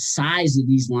look at the size of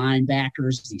these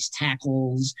linebackers, these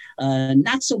tackles,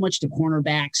 not so much the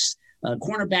cornerbacks.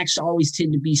 Cornerbacks always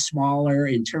tend to be smaller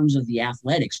in terms of the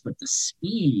athletics, but the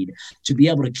speed to be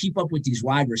able to keep up with these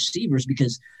wide receivers,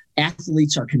 because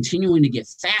athletes are continuing to get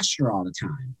faster all the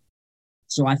time.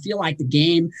 So I feel like the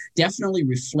game definitely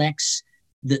reflects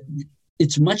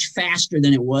it's much faster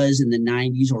than it was in the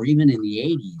 90s or even in the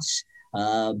 80s.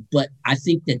 But I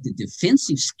think that the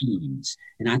defensive schemes,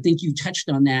 and I think you touched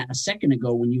on that a second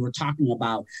ago when you were talking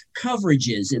about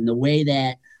coverages and the way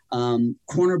that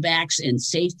cornerbacks and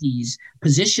safeties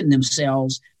position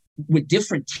themselves with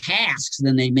different tasks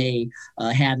than they may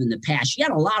have in the past. You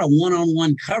had a lot of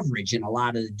one-on-one coverage in a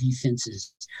lot of the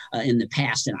defenses in the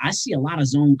past, and I see a lot of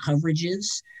zone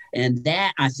coverages. And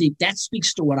that, I think that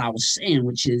speaks to what I was saying,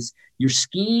 which is your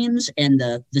schemes and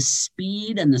the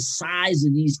speed and the size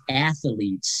of these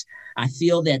athletes. I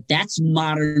feel that that's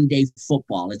modern day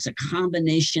football. It's a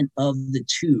combination of the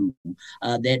two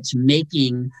that's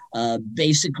making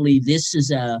basically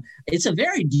it's a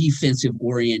very defensive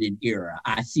oriented era.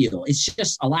 I feel it's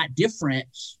just a lot different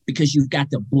because you've got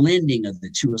the blending of the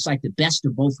two. It's like the best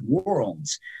of both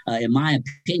worlds, in my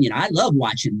opinion. I love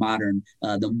watching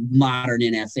the modern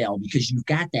NFL because you've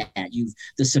got that.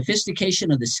 The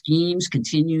sophistication of the schemes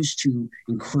continues to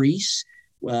increase.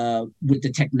 With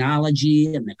the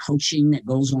technology and the coaching that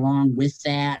goes along with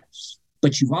that.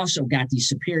 But you've also got these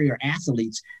superior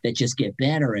athletes that just get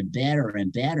better and better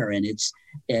and better. And it's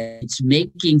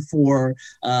making for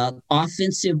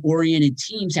offensive-oriented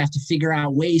teams have to figure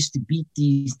out ways to beat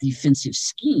these defensive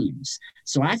schemes.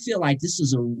 So I feel like this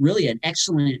is really an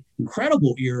excellent,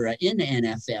 incredible era in the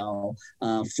NFL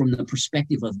from the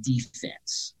perspective of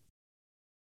defense.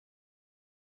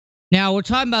 Now, we're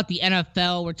talking about the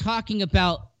NFL. We're talking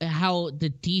about how the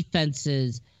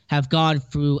defenses have gone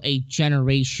through a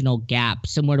generational gap,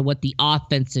 similar to what the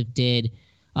offensive did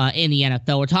in the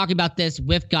NFL. We're talking about this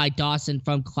with Guy Dawson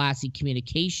from Classy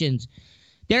Communications.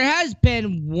 There has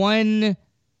been one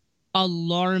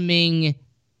alarming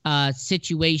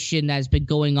situation that has been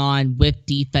going on with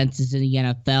defenses in the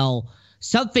NFL,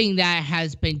 something that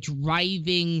has been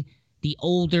driving the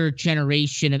older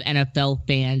generation of NFL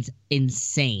fans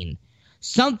insane.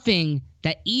 Something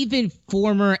that even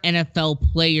former NFL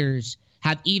players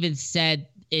have even said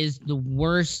is the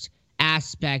worst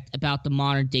aspect about the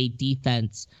modern day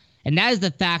defense. And that is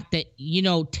the fact that,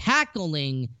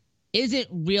 tackling isn't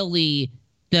really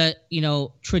the,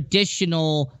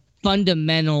 traditional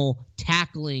fundamental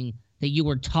tackling that you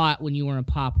were taught when you were in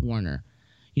Pop Warner.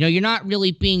 You're not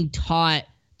really being taught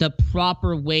the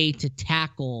proper way to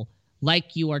tackle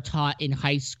like you are taught in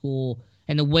high school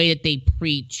and the way that they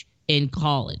preach in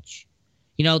college.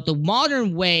 The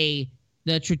modern way,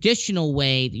 the traditional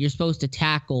way that you're supposed to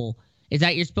tackle is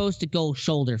that you're supposed to go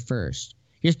shoulder first.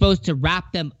 You're supposed to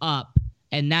wrap them up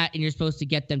and you're supposed to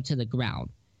get them to the ground.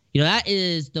 That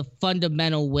is the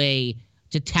fundamental way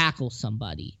to tackle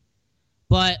somebody.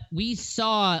 But we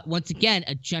saw, once again,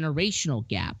 a generational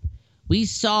gap. We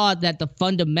saw that the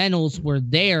fundamentals were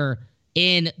there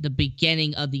in the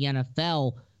beginning of the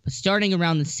NFL. But starting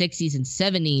around the 60s and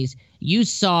 70s, you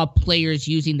saw players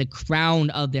using the crown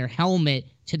of their helmet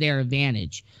to their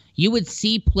advantage. You would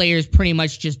see players pretty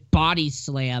much just body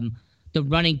slam the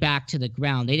running back to the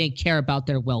ground. They didn't care about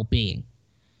their well-being.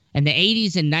 In the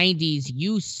 80s and 90s,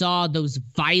 you saw those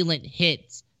violent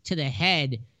hits to the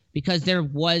head because there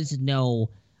was no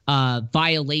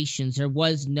violations. There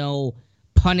was no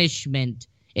punishment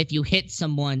if you hit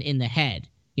someone in the head.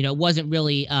 It wasn't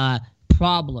really a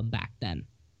problem back then.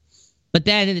 But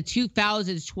then in the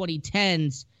 2000s,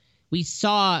 2010s, we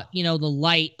saw, the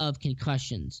light of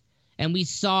concussions. And we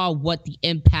saw what the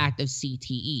impact of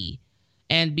CTE.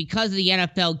 And because of the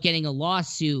NFL getting a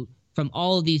lawsuit from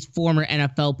all of these former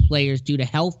NFL players due to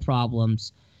health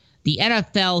problems, the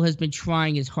NFL has been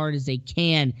trying as hard as they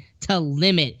can to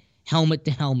limit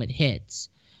helmet-to-helmet hits.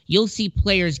 You'll see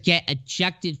players get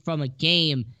ejected from a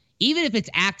game, even if it's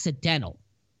accidental.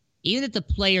 Even if the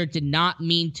player did not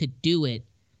mean to do it,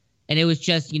 and it was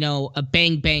just, a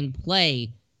bang-bang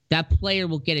play, that player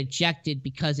will get ejected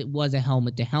because it was a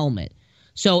helmet-to-helmet.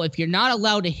 So if you're not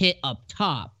allowed to hit up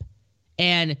top,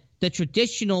 and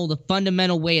the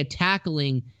fundamental way of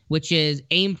tackling, which is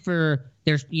aim for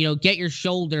their, get your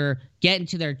shoulder, get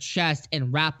into their chest,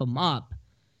 and wrap them up,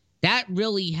 that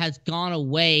really has gone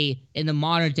away in the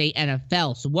modern day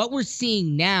NFL. So what we're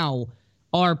seeing now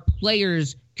are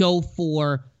players go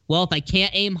for, well, if I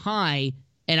can't aim high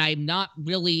and I'm not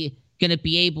really going to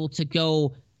be able to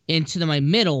go into my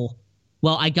middle,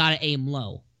 well, I got to aim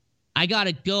low. I got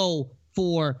to go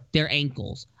for their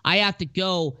ankles. I have to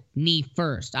go knee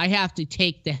first. I have to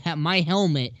take my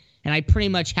helmet, and I pretty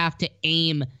much have to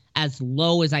aim as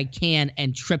low as I can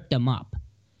and trip them up.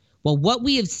 Well, what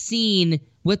we have seen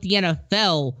with the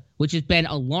NFL, which has been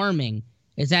alarming,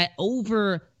 is that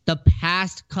over the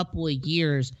past couple of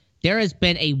years, there has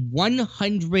been a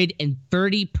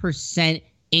 130%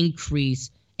 increase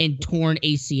in torn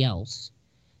ACLs.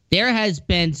 There has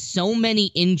been so many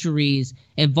injuries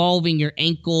involving your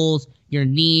ankles, your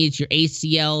knees, your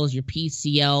ACLs, your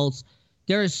PCLs.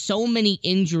 There are so many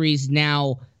injuries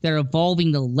now that are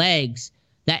involving the legs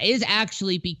that is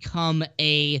actually become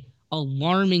a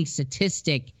alarming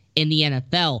statistic in the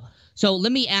NFL. So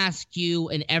let me ask you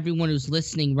and everyone who's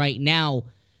listening right now,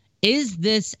 is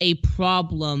this a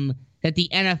problem that the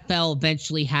NFL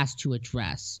eventually has to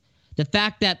address? The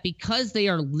fact that because they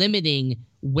are limiting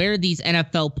where these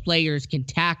NFL players can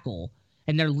tackle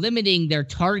and they're limiting their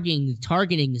targeting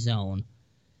zone,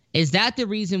 is that the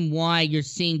reason why you're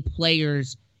seeing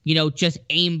players, just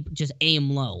aim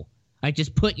low?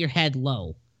 Just put your head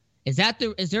low. Is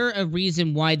there a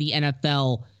reason why the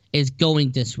NFL is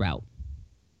going this route?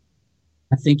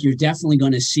 I think you're definitely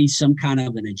going to see some kind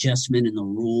of an adjustment in the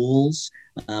rules.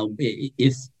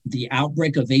 If the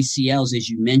outbreak of ACLs, as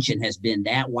you mentioned, has been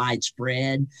that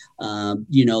widespread,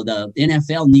 the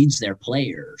NFL needs their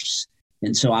players.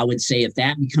 And so I would say if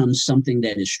that becomes something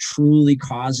that is truly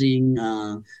causing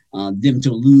them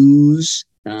to lose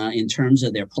in terms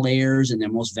of their players and their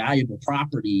most valuable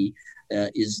property,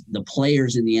 is the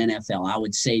players in the NFL, I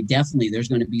would say definitely there's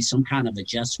going to be some kind of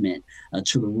adjustment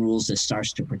to the rules that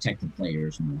starts to protect the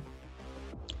players more.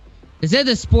 This is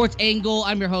the Sports Angle.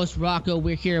 I'm your host, Rocco.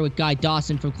 We're here with Guy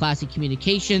Dawson from Classic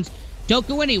Communications. Don't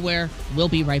go anywhere. We'll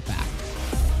be right back.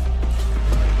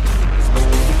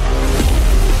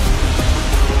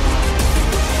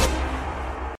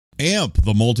 AMP,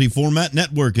 the multi-format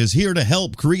network, is here to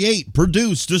help create,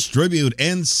 produce, distribute,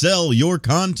 and sell your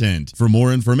content. For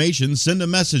more information, send a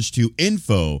message to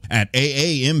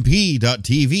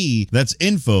info@aamp.tv. That's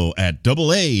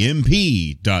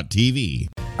info@aamp.tv.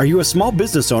 Are you a small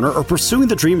business owner or pursuing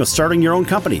the dream of starting your own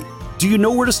company? Do you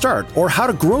know where to start or how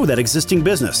to grow that existing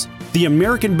business? The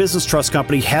American Business Trust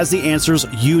Company has the answers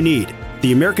you need.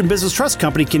 The American Business Trust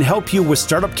Company can help you with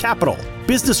startup capital,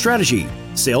 business strategy,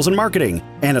 sales and marketing,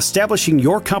 and establishing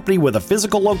your company with a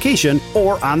physical location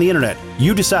or on the internet.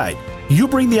 You decide. You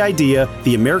bring the idea,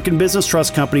 the American Business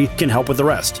Trust Company can help with the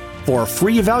rest. For a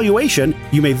free evaluation,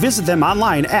 you may visit them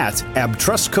online at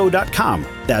abtrustco.com.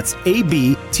 That's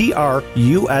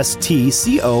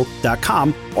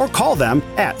abtrustco.com, or call them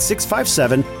at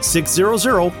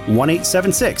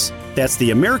 657-600-1876. That's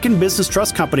the American Business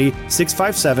Trust Company,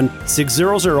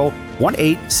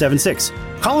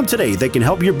 657-600-1876. Call them today. They can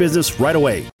help your business right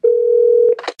away.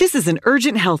 This is an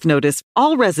urgent health notice.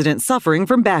 All residents suffering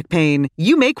from back pain.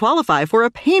 You may qualify for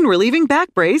a pain-relieving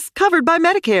back brace covered by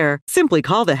Medicare. Simply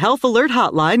call the Health Alert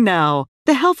Hotline now.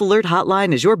 The Health Alert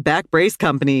Hotline is your back brace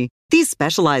company. These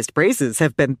specialized braces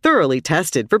have been thoroughly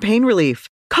tested for pain relief.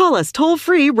 Call us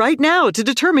toll-free right now to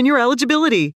determine your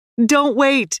eligibility. Don't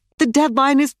wait. The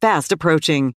deadline is fast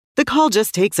approaching. The call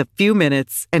just takes a few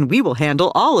minutes, and we will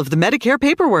handle all of the Medicare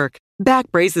paperwork.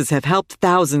 Back braces have helped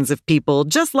thousands of people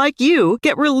just like you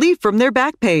get relief from their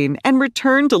back pain and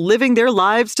return to living their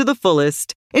lives to the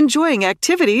fullest, enjoying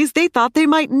activities they thought they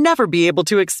might never be able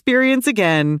to experience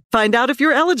again. Find out if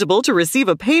you're eligible to receive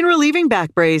a pain-relieving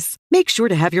back brace. Make sure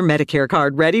to have your Medicare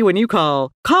card ready when you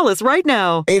call. Call us right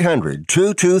now.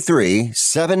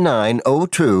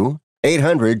 800-223-7902.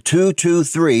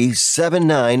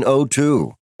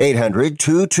 800-223-7902.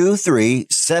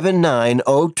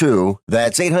 800-223-7902.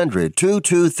 That's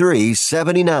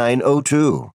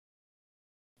 800-223-7902.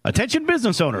 Attention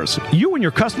business owners, you and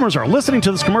your customers are listening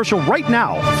to this commercial right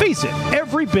now. Face it,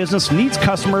 every business needs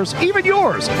customers, even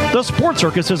yours. The Sports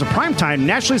Circus is a primetime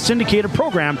nationally syndicated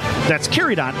program that's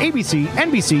carried on ABC,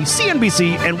 NBC,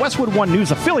 CNBC, and Westwood One News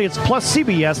affiliates, plus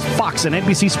CBS, Fox, and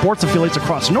NBC sports affiliates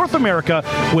across North America,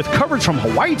 with coverage from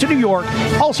Hawaii to New York.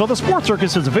 Also, the Sports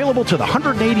Circus is available to the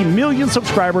 180 million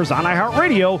subscribers on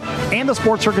iHeartRadio, and the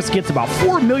Sports Circus gets about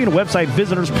 4 million website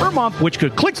visitors per month, which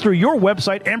could click through your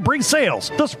website and bring sales.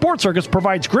 The Sports Circus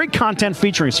provides great content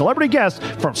featuring celebrity guests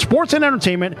from sports and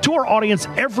entertainment to our audience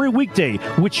every weekday,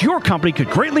 which your company could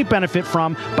greatly benefit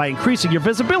from by increasing your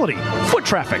visibility, foot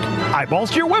traffic,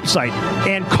 eyeballs to your website,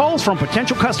 and calls from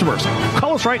potential customers.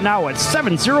 Call us right now at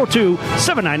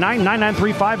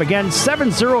 702-799-9935. Again,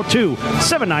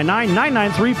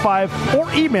 702-799-9935,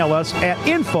 or email us at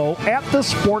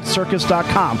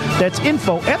info@thesportscircus.com. That's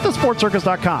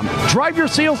info@thesportscircus.com. Drive your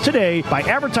sales today by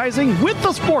advertising with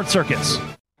the Sports Circus.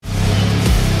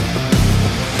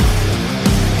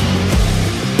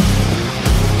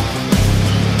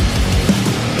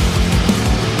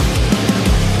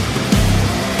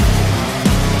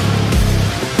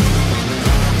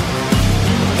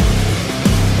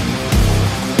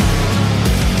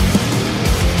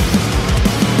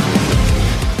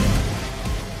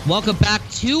 Welcome back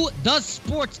to The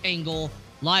Sports Angle,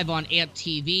 live on AMP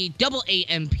TV, double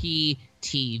AMP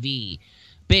TV.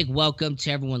 Big welcome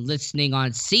to everyone listening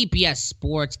on CBS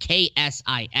Sports,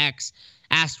 KSIX,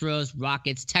 Astros,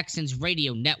 Rockets, Texans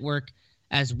Radio Network,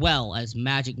 as well as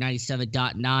Magic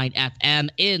 97.9 FM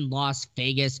in Las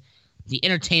Vegas, the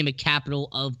entertainment capital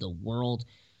of the world.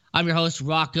 I'm your host,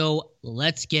 Rocco.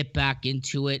 Let's get back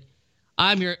into it.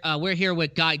 We're here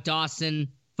with Guy Dawson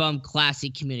from Classy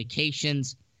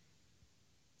Communications.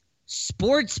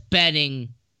 Sports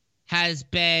betting has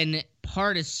been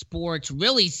part of sports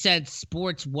really since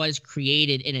sports was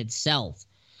created in itself.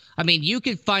 I mean, you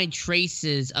can find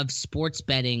traces of sports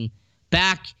betting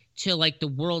back to like the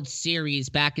World Series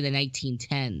back in the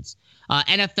 1910s,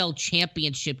 NFL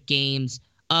championship games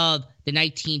of the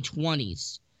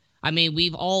 1920s. I mean,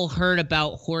 we've all heard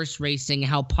about horse racing,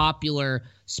 how popular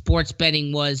sports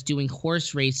betting was doing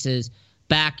horse races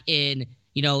back in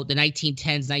the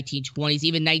 1910s, 1920s,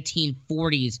 even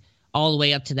 1940s, all the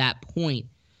way up to that point.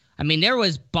 I mean, there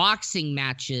was boxing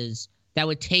matches that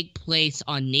would take place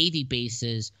on Navy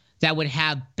bases that would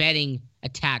have betting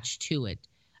attached to it.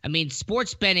 I mean,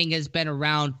 sports betting has been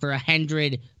around for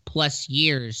 100 plus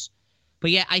years.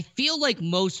 But yet I feel like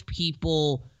most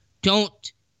people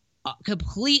don't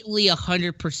completely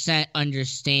 100%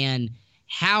 understand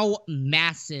how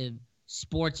massive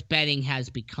sports betting has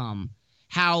become,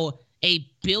 how a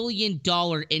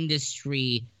billion-dollar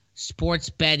industry sports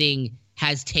betting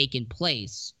has taken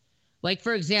place. Like,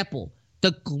 for example,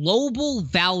 the global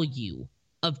value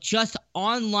of just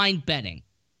online betting,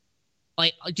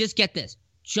 like, just get this,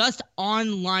 just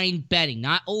online betting,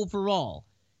 not overall,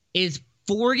 is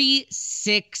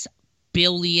 $46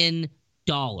 billion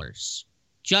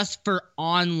just for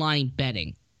online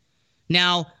betting.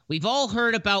 Now, we've all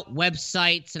heard about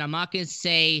websites, and I'm not going to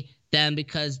say them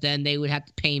because then they would have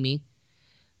to pay me.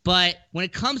 But when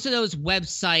it comes to those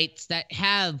websites that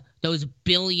have those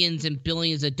billions and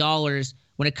billions of dollars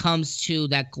when it comes to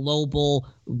that global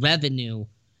revenue.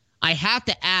 I have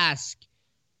to ask,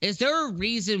 is there a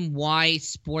reason why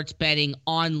sports betting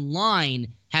online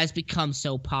has become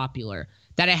so popular,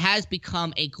 that it has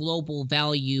become a global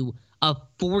value of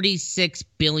 $46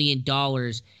 billion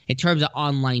in terms of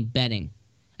online betting?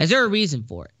 Is there a reason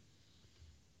for it?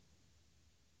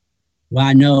 Well,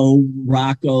 I know,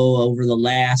 Rocco, over the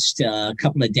last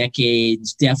couple of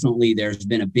decades, definitely there's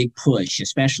been a big push,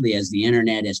 especially as the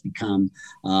internet has become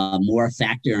more a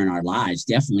factor in our lives.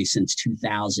 Definitely since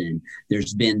 2000,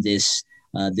 there's been this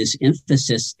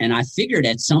emphasis. And I figured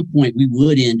at some point we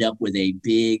would end up with a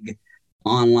big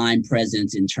online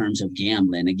presence in terms of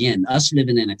gambling. Again, us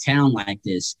living in a town like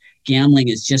this, gambling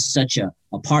is just such a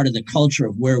part of the culture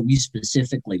of where we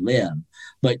specifically live.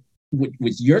 But what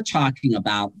you're talking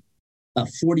about, a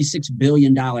 $46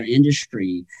 billion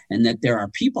industry, and that there are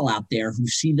people out there who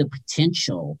see the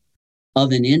potential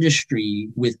of an industry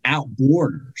without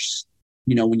borders.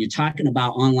 You know, when you're talking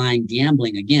about online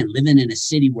gambling, again, living in a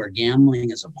city where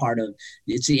gambling is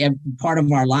it's a part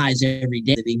of our lives every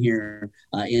day, living here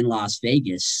in Las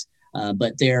Vegas.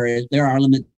 But there are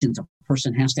limitations. A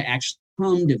person has to actually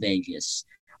come to Vegas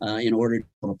in order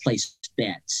to place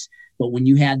bets. But when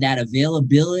you have that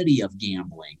availability of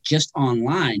gambling just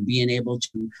online, being able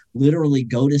to literally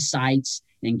go to sites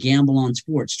and gamble on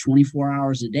sports 24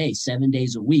 hours a day, 7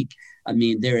 days a week, I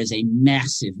mean, there is a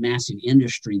massive, massive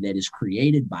industry that is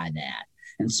created by that.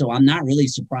 And so I'm not really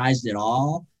surprised at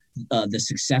all the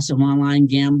success of online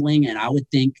gambling. And I would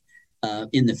think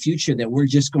in the future that we're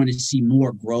just going to see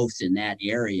more growth in that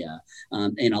area.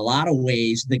 In a lot of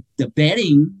ways, the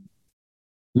betting,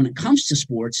 when it comes to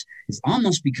sports, is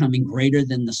almost becoming greater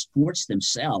than the sports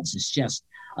themselves. It's just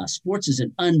sports is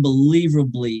an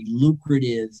unbelievably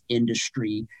lucrative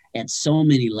industry at so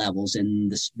many levels,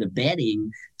 and the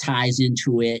betting ties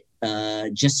into it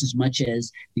just as much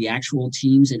as the actual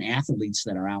teams and athletes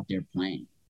that are out there playing.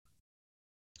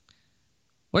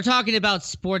 We're talking about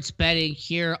sports betting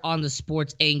here on the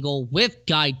Sports Angle with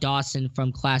Guy Dawson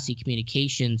from Classy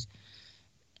Communications.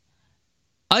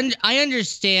 I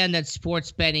understand that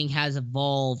sports betting has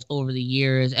evolved over the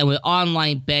years, and with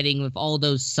online betting, with all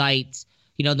those sites,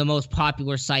 you know, the most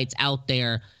popular sites out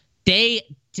there, they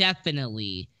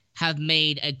definitely have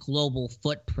made a global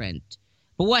footprint.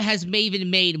 But what has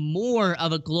even made more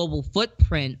of a global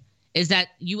footprint is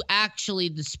that the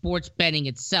sports betting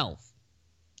itself,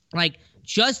 like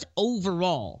just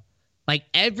overall, like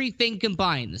everything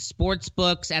combined, the sports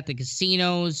books at the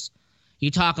casinos, you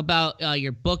talk about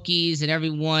your bookies and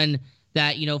everyone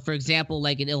that, you know, for example,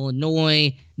 like in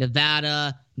Illinois,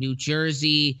 Nevada, New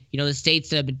Jersey, you know, the states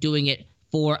that have been doing it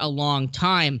for a long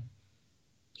time.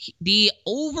 The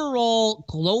overall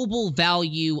global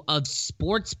value of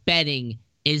sports betting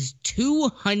is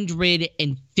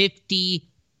 $250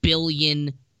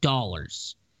 billion.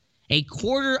 A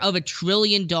 $250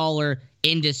 billion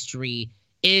industry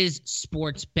is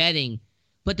sports betting.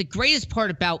 But the greatest part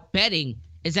about betting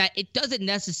is that it doesn't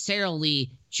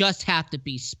necessarily just have to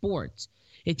be sports.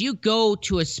 If you go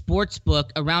to a sports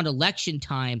book around election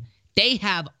time, they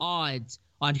have odds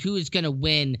on who is going to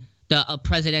win the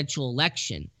presidential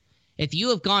election. If you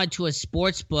have gone to a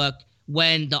sports book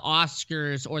when the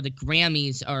Oscars or the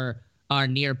Grammys are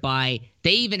nearby,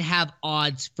 they even have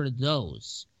odds for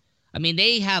those. I mean,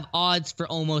 they have odds for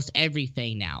almost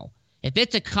everything now. If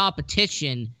it's a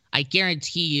competition, I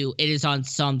guarantee you it is on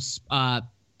some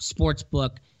sports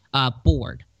book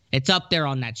board. It's up there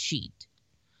on that sheet.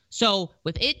 So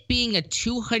with it being a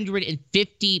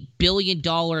 $250 billion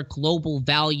global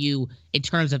value in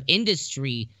terms of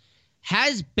industry,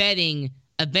 has betting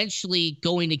eventually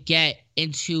going to get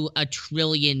into a $1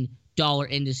 trillion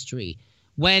industry?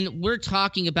 When we're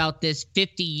talking about this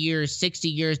 50 years, 60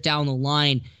 years down the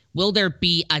line, will there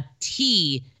be a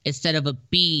T instead of a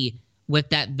B with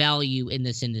that value in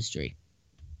this industry?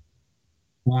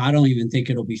 Well, I don't even think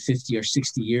it'll be 50 or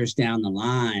 60 years down the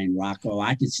line, Rocco.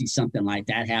 I could see something like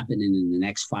that happening in the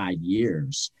next 5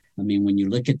 years. I mean, when you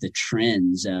look at the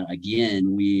trends,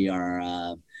 again, we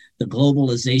are the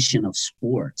globalization of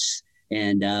sports.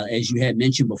 And as you had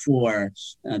mentioned before,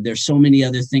 there's so many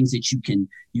other things that you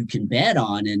can bet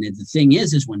on. And the thing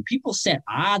is when people set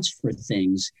odds for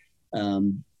things,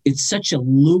 it's such a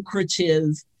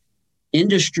lucrative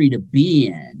industry to be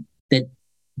in that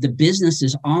the business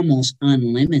is almost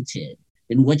unlimited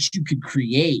in what you could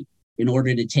create in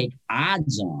order to take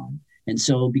odds on. And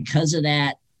so because of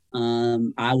that,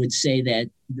 I would say that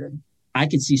I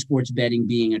could see sports betting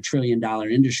being a $1 trillion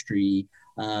industry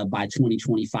by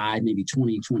 2025, maybe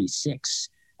 2026.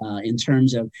 in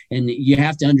terms of, and you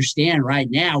have to understand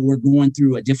right now we're going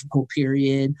through a difficult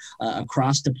period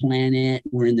across the planet.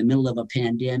 We're in the middle of a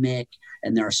pandemic,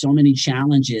 and there are so many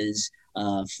challenges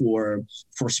for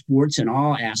sports in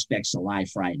all aspects of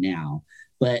life right now.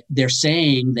 But they're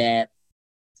saying that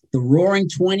the roaring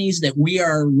 20s that we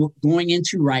are going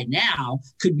into right now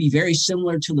could be very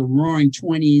similar to the roaring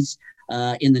 20s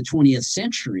in the 20th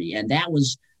century. And that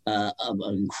was an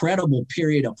incredible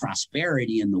period of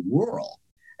prosperity in the world.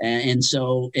 And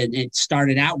so it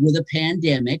started out with a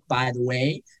pandemic, by the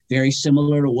way, very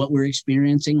similar to what we're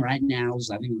experiencing right now.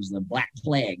 I think it was the Black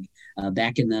Plague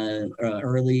back in the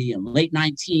late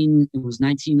 1919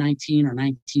 or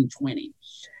 1920.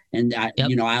 And I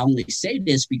only say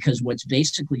this because what's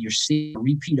basically you're seeing a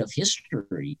repeat of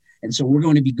history. And so we're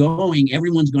going to be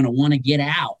everyone's going to want to get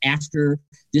out after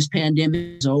this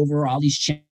pandemic is over, all these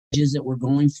changes that we're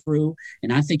going through.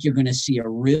 And I think you're going to see a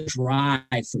real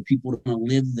drive for people to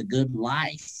live the good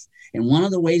life. And one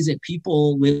of the ways that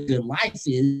people live good life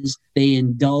is they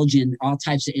indulge in all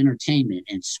types of entertainment,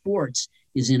 and sports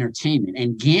is entertainment,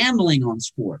 and gambling on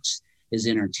sports is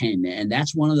entertainment. And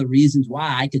that's one of the reasons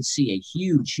why I could see a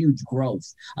huge, huge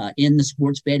growth in the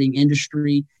sports betting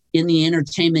industry, in the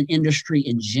entertainment industry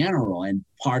in general. And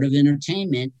part of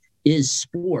entertainment is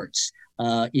sports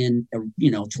in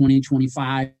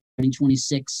 2025,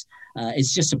 2026.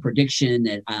 It's just a prediction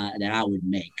that I would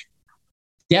make.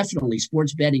 Definitely,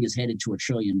 sports betting is headed to $1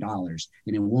 trillion, and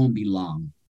it won't be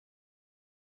long.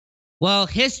 Well,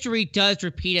 history does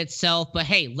repeat itself, but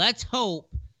hey, let's hope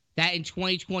that in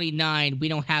 2029 we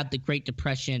don't have the Great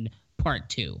Depression Part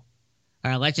 2. All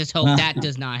right, let's just hope that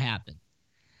does not happen.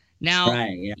 Now,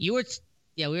 we were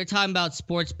talking about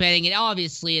sports betting, and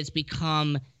obviously it's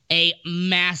become a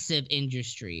massive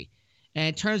industry. And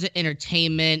in terms of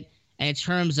entertainment, and in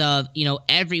terms of,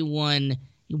 everyone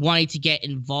wanting to get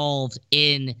involved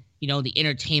in, the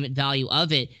entertainment value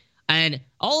of it. And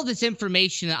all of this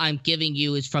information that I'm giving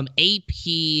you is from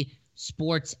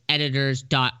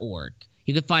apsportseditors.org.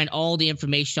 You can find all the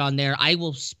information on there. I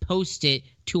will post it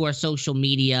to our social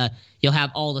media. You'll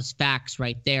have all the facts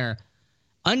right there.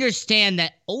 Understand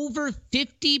that over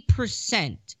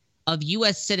 50% of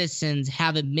U.S. citizens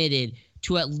have admitted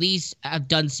to at least have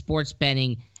done sports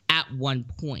betting at one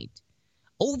point.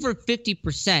 Over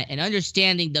 50%, and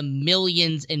understanding the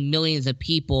millions and millions of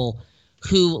people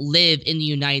who live in the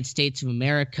United States of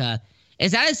America.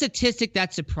 Is that a statistic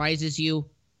that surprises you?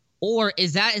 Or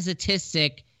is that a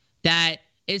statistic that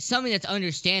is something that's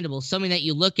understandable, something that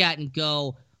you look at and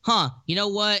go, you know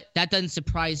what? That doesn't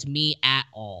surprise me at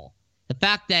all. The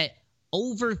fact that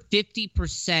over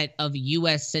 50% of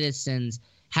U.S. citizens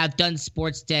have done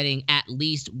sports betting at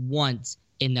least once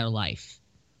in their life.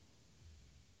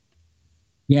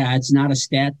 Yeah, it's not a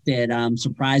stat that I'm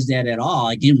surprised at all.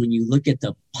 Again, when you look at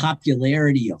the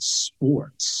popularity of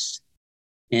sports,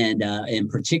 and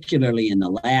particularly in the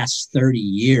last 30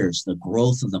 years, the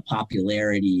growth of the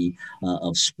popularity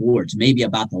of sports, maybe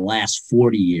about the last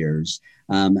 40 years,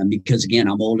 and because, again,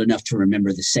 I'm old enough to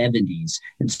remember the 70s.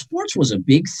 And sports was a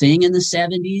big thing in the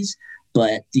 70s,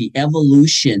 but the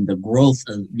evolution, the growth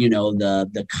of,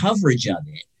 the coverage of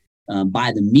it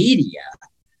by the media,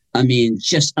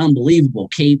 just unbelievable.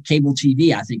 Cable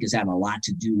TV, I think, has had a lot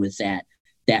to do with that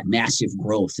massive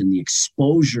growth and the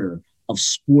exposure of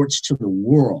sports to the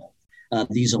world.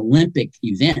 These Olympic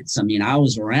events. I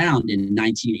was around in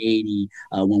 1980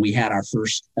 when we had our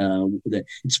first,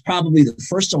 it's probably the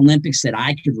first Olympics that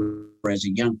I could remember as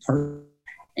a young person.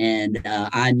 And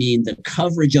the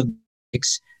coverage of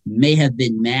Olympics may have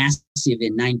been massive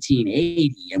in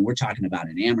 1980, and we're talking about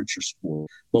an amateur sport.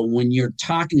 But when you're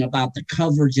talking about the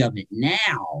coverage of it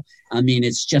now,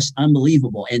 it's just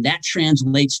unbelievable. And that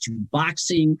translates to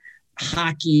boxing,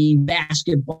 hockey,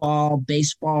 basketball,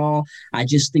 baseball. I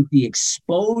just think the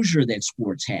exposure that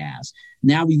sports has.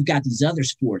 Now we've got these other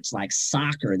sports like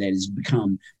soccer that has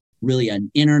become really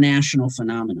an international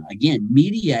phenomenon. Again,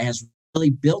 media has really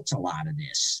built a lot of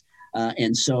this.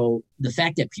 And so the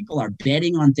fact that people are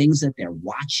betting on things that they're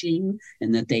watching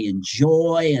and that they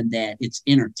enjoy and that it's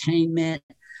entertainment,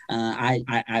 I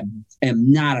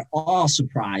am not at all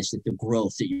surprised at the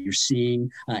growth that you're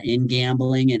seeing in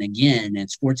gambling. And again,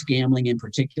 and sports gambling in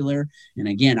particular. And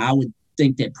again, I would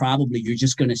think that probably you're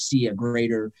just going to see a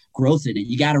greater growth in it.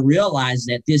 You got to realize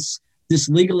that this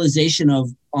legalization of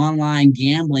online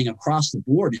gambling across the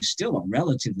board is still a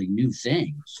relatively new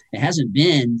thing. It hasn't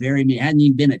even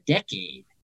been a decade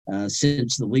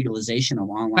since the legalization of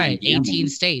online gambling. 18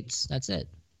 states. That's it.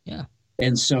 Yeah.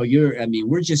 And so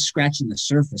we're just scratching the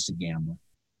surface of gambling.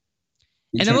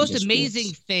 And the most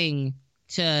amazing thing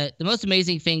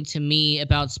thing to me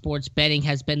about sports betting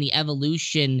has been the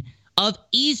evolution of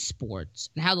esports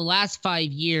and how the last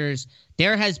 5 years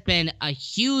there has been a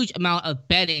huge amount of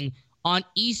betting on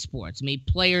esports. I mean,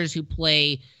 players who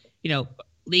play,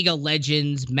 League of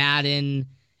Legends, Madden,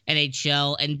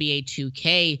 NHL, NBA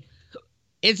 2K,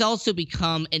 it's also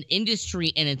become an industry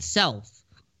in itself.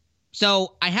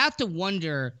 So I have to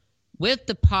wonder, with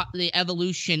the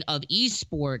evolution of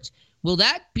esports, will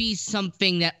that be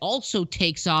something that also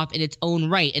takes off in its own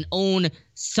right, an own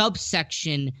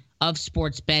subsection of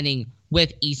sports betting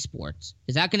with esports?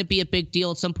 Is that going to be a big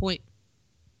deal at some point?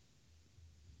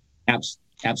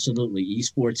 Absolutely.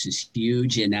 Esports is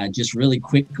huge. And just really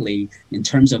quickly, in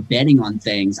terms of betting on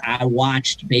things, I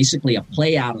watched basically a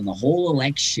play out of the whole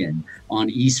election on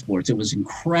esports. It was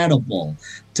incredible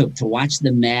to watch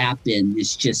the map. And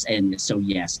so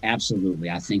yes, absolutely.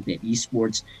 I think that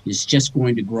esports is just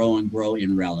going to grow and grow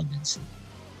in relevance.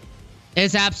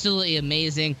 It's absolutely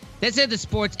amazing. This is the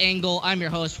Sports Angle. I'm your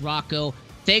host, Rocco.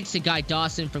 Thanks to Guy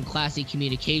Dawson from Classy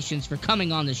Communications for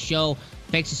coming on the show.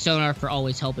 Thanks to Sonar for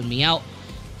always helping me out.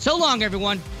 So long,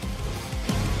 everyone.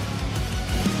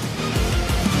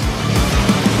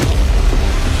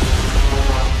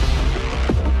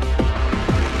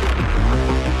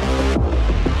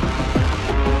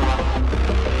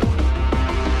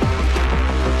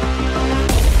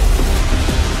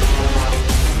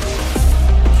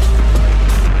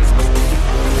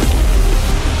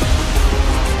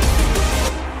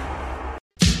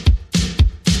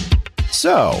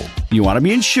 So, you want to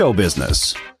be in show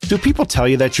business. Do people tell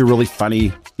you that you're really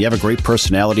funny, you have a great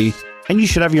personality, and you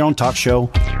should have your own talk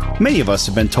show? Many of us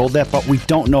have been told that, but we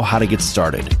don't know how to get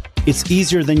started. It's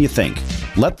easier than you think.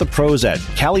 Let the pros at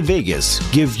Cali Vegas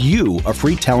give you a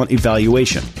free talent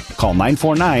evaluation. Call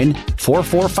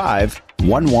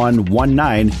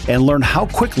 949-445-1119 and learn how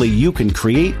quickly you can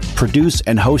create, produce,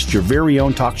 and host your very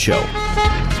own talk show.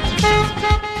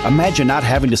 Imagine not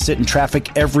having to sit in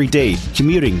traffic every day,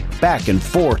 commuting back and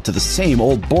forth to the same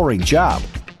old boring job.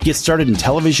 Get started in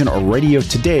television or radio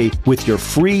today with your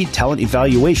free talent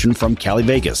evaluation from Cali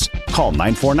Vegas. Call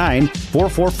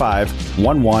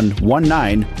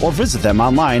 949-445-1119 or visit them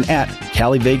online at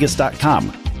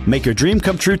calivegas.com. Make your dream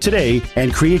come true today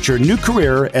and create your new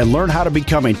career and learn how to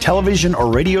become a television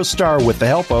or radio star with the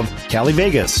help of Cali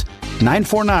Vegas.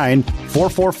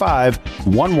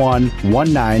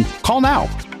 949-445-1119. Call now.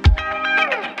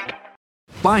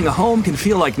 Buying a home can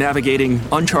feel like navigating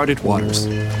uncharted waters.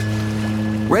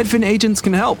 Redfin agents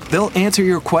can help. They'll answer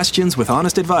your questions with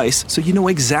honest advice so you know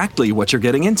exactly what you're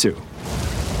getting into.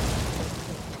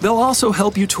 They'll also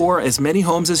help you tour as many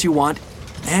homes as you want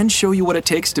and show you what it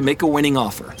takes to make a winning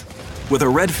offer. With a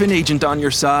Redfin agent on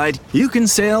your side, you can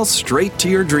sail straight to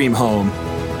your dream home.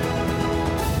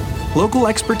 Local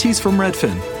expertise from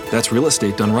Redfin. That's real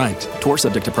estate done right. Tour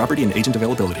subject to property and agent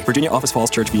availability. Virginia Office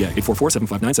Falls Church, VA.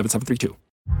 844-759-7732.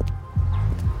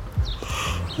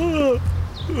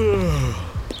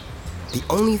 The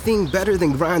only thing better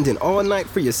than grinding all night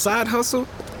for your side hustle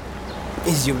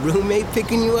is your roommate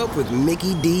picking you up with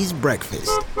Mickey D's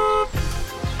breakfast.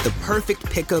 The perfect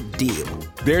pickup deal.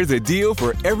 There's a deal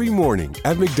for every morning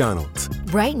at McDonald's.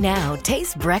 Right now,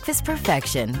 taste breakfast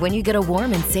perfection when you get a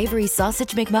warm and savory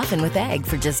sausage McMuffin with egg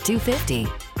for just $2.50.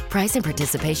 Price and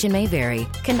participation may vary.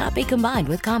 Cannot be combined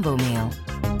with combo meal.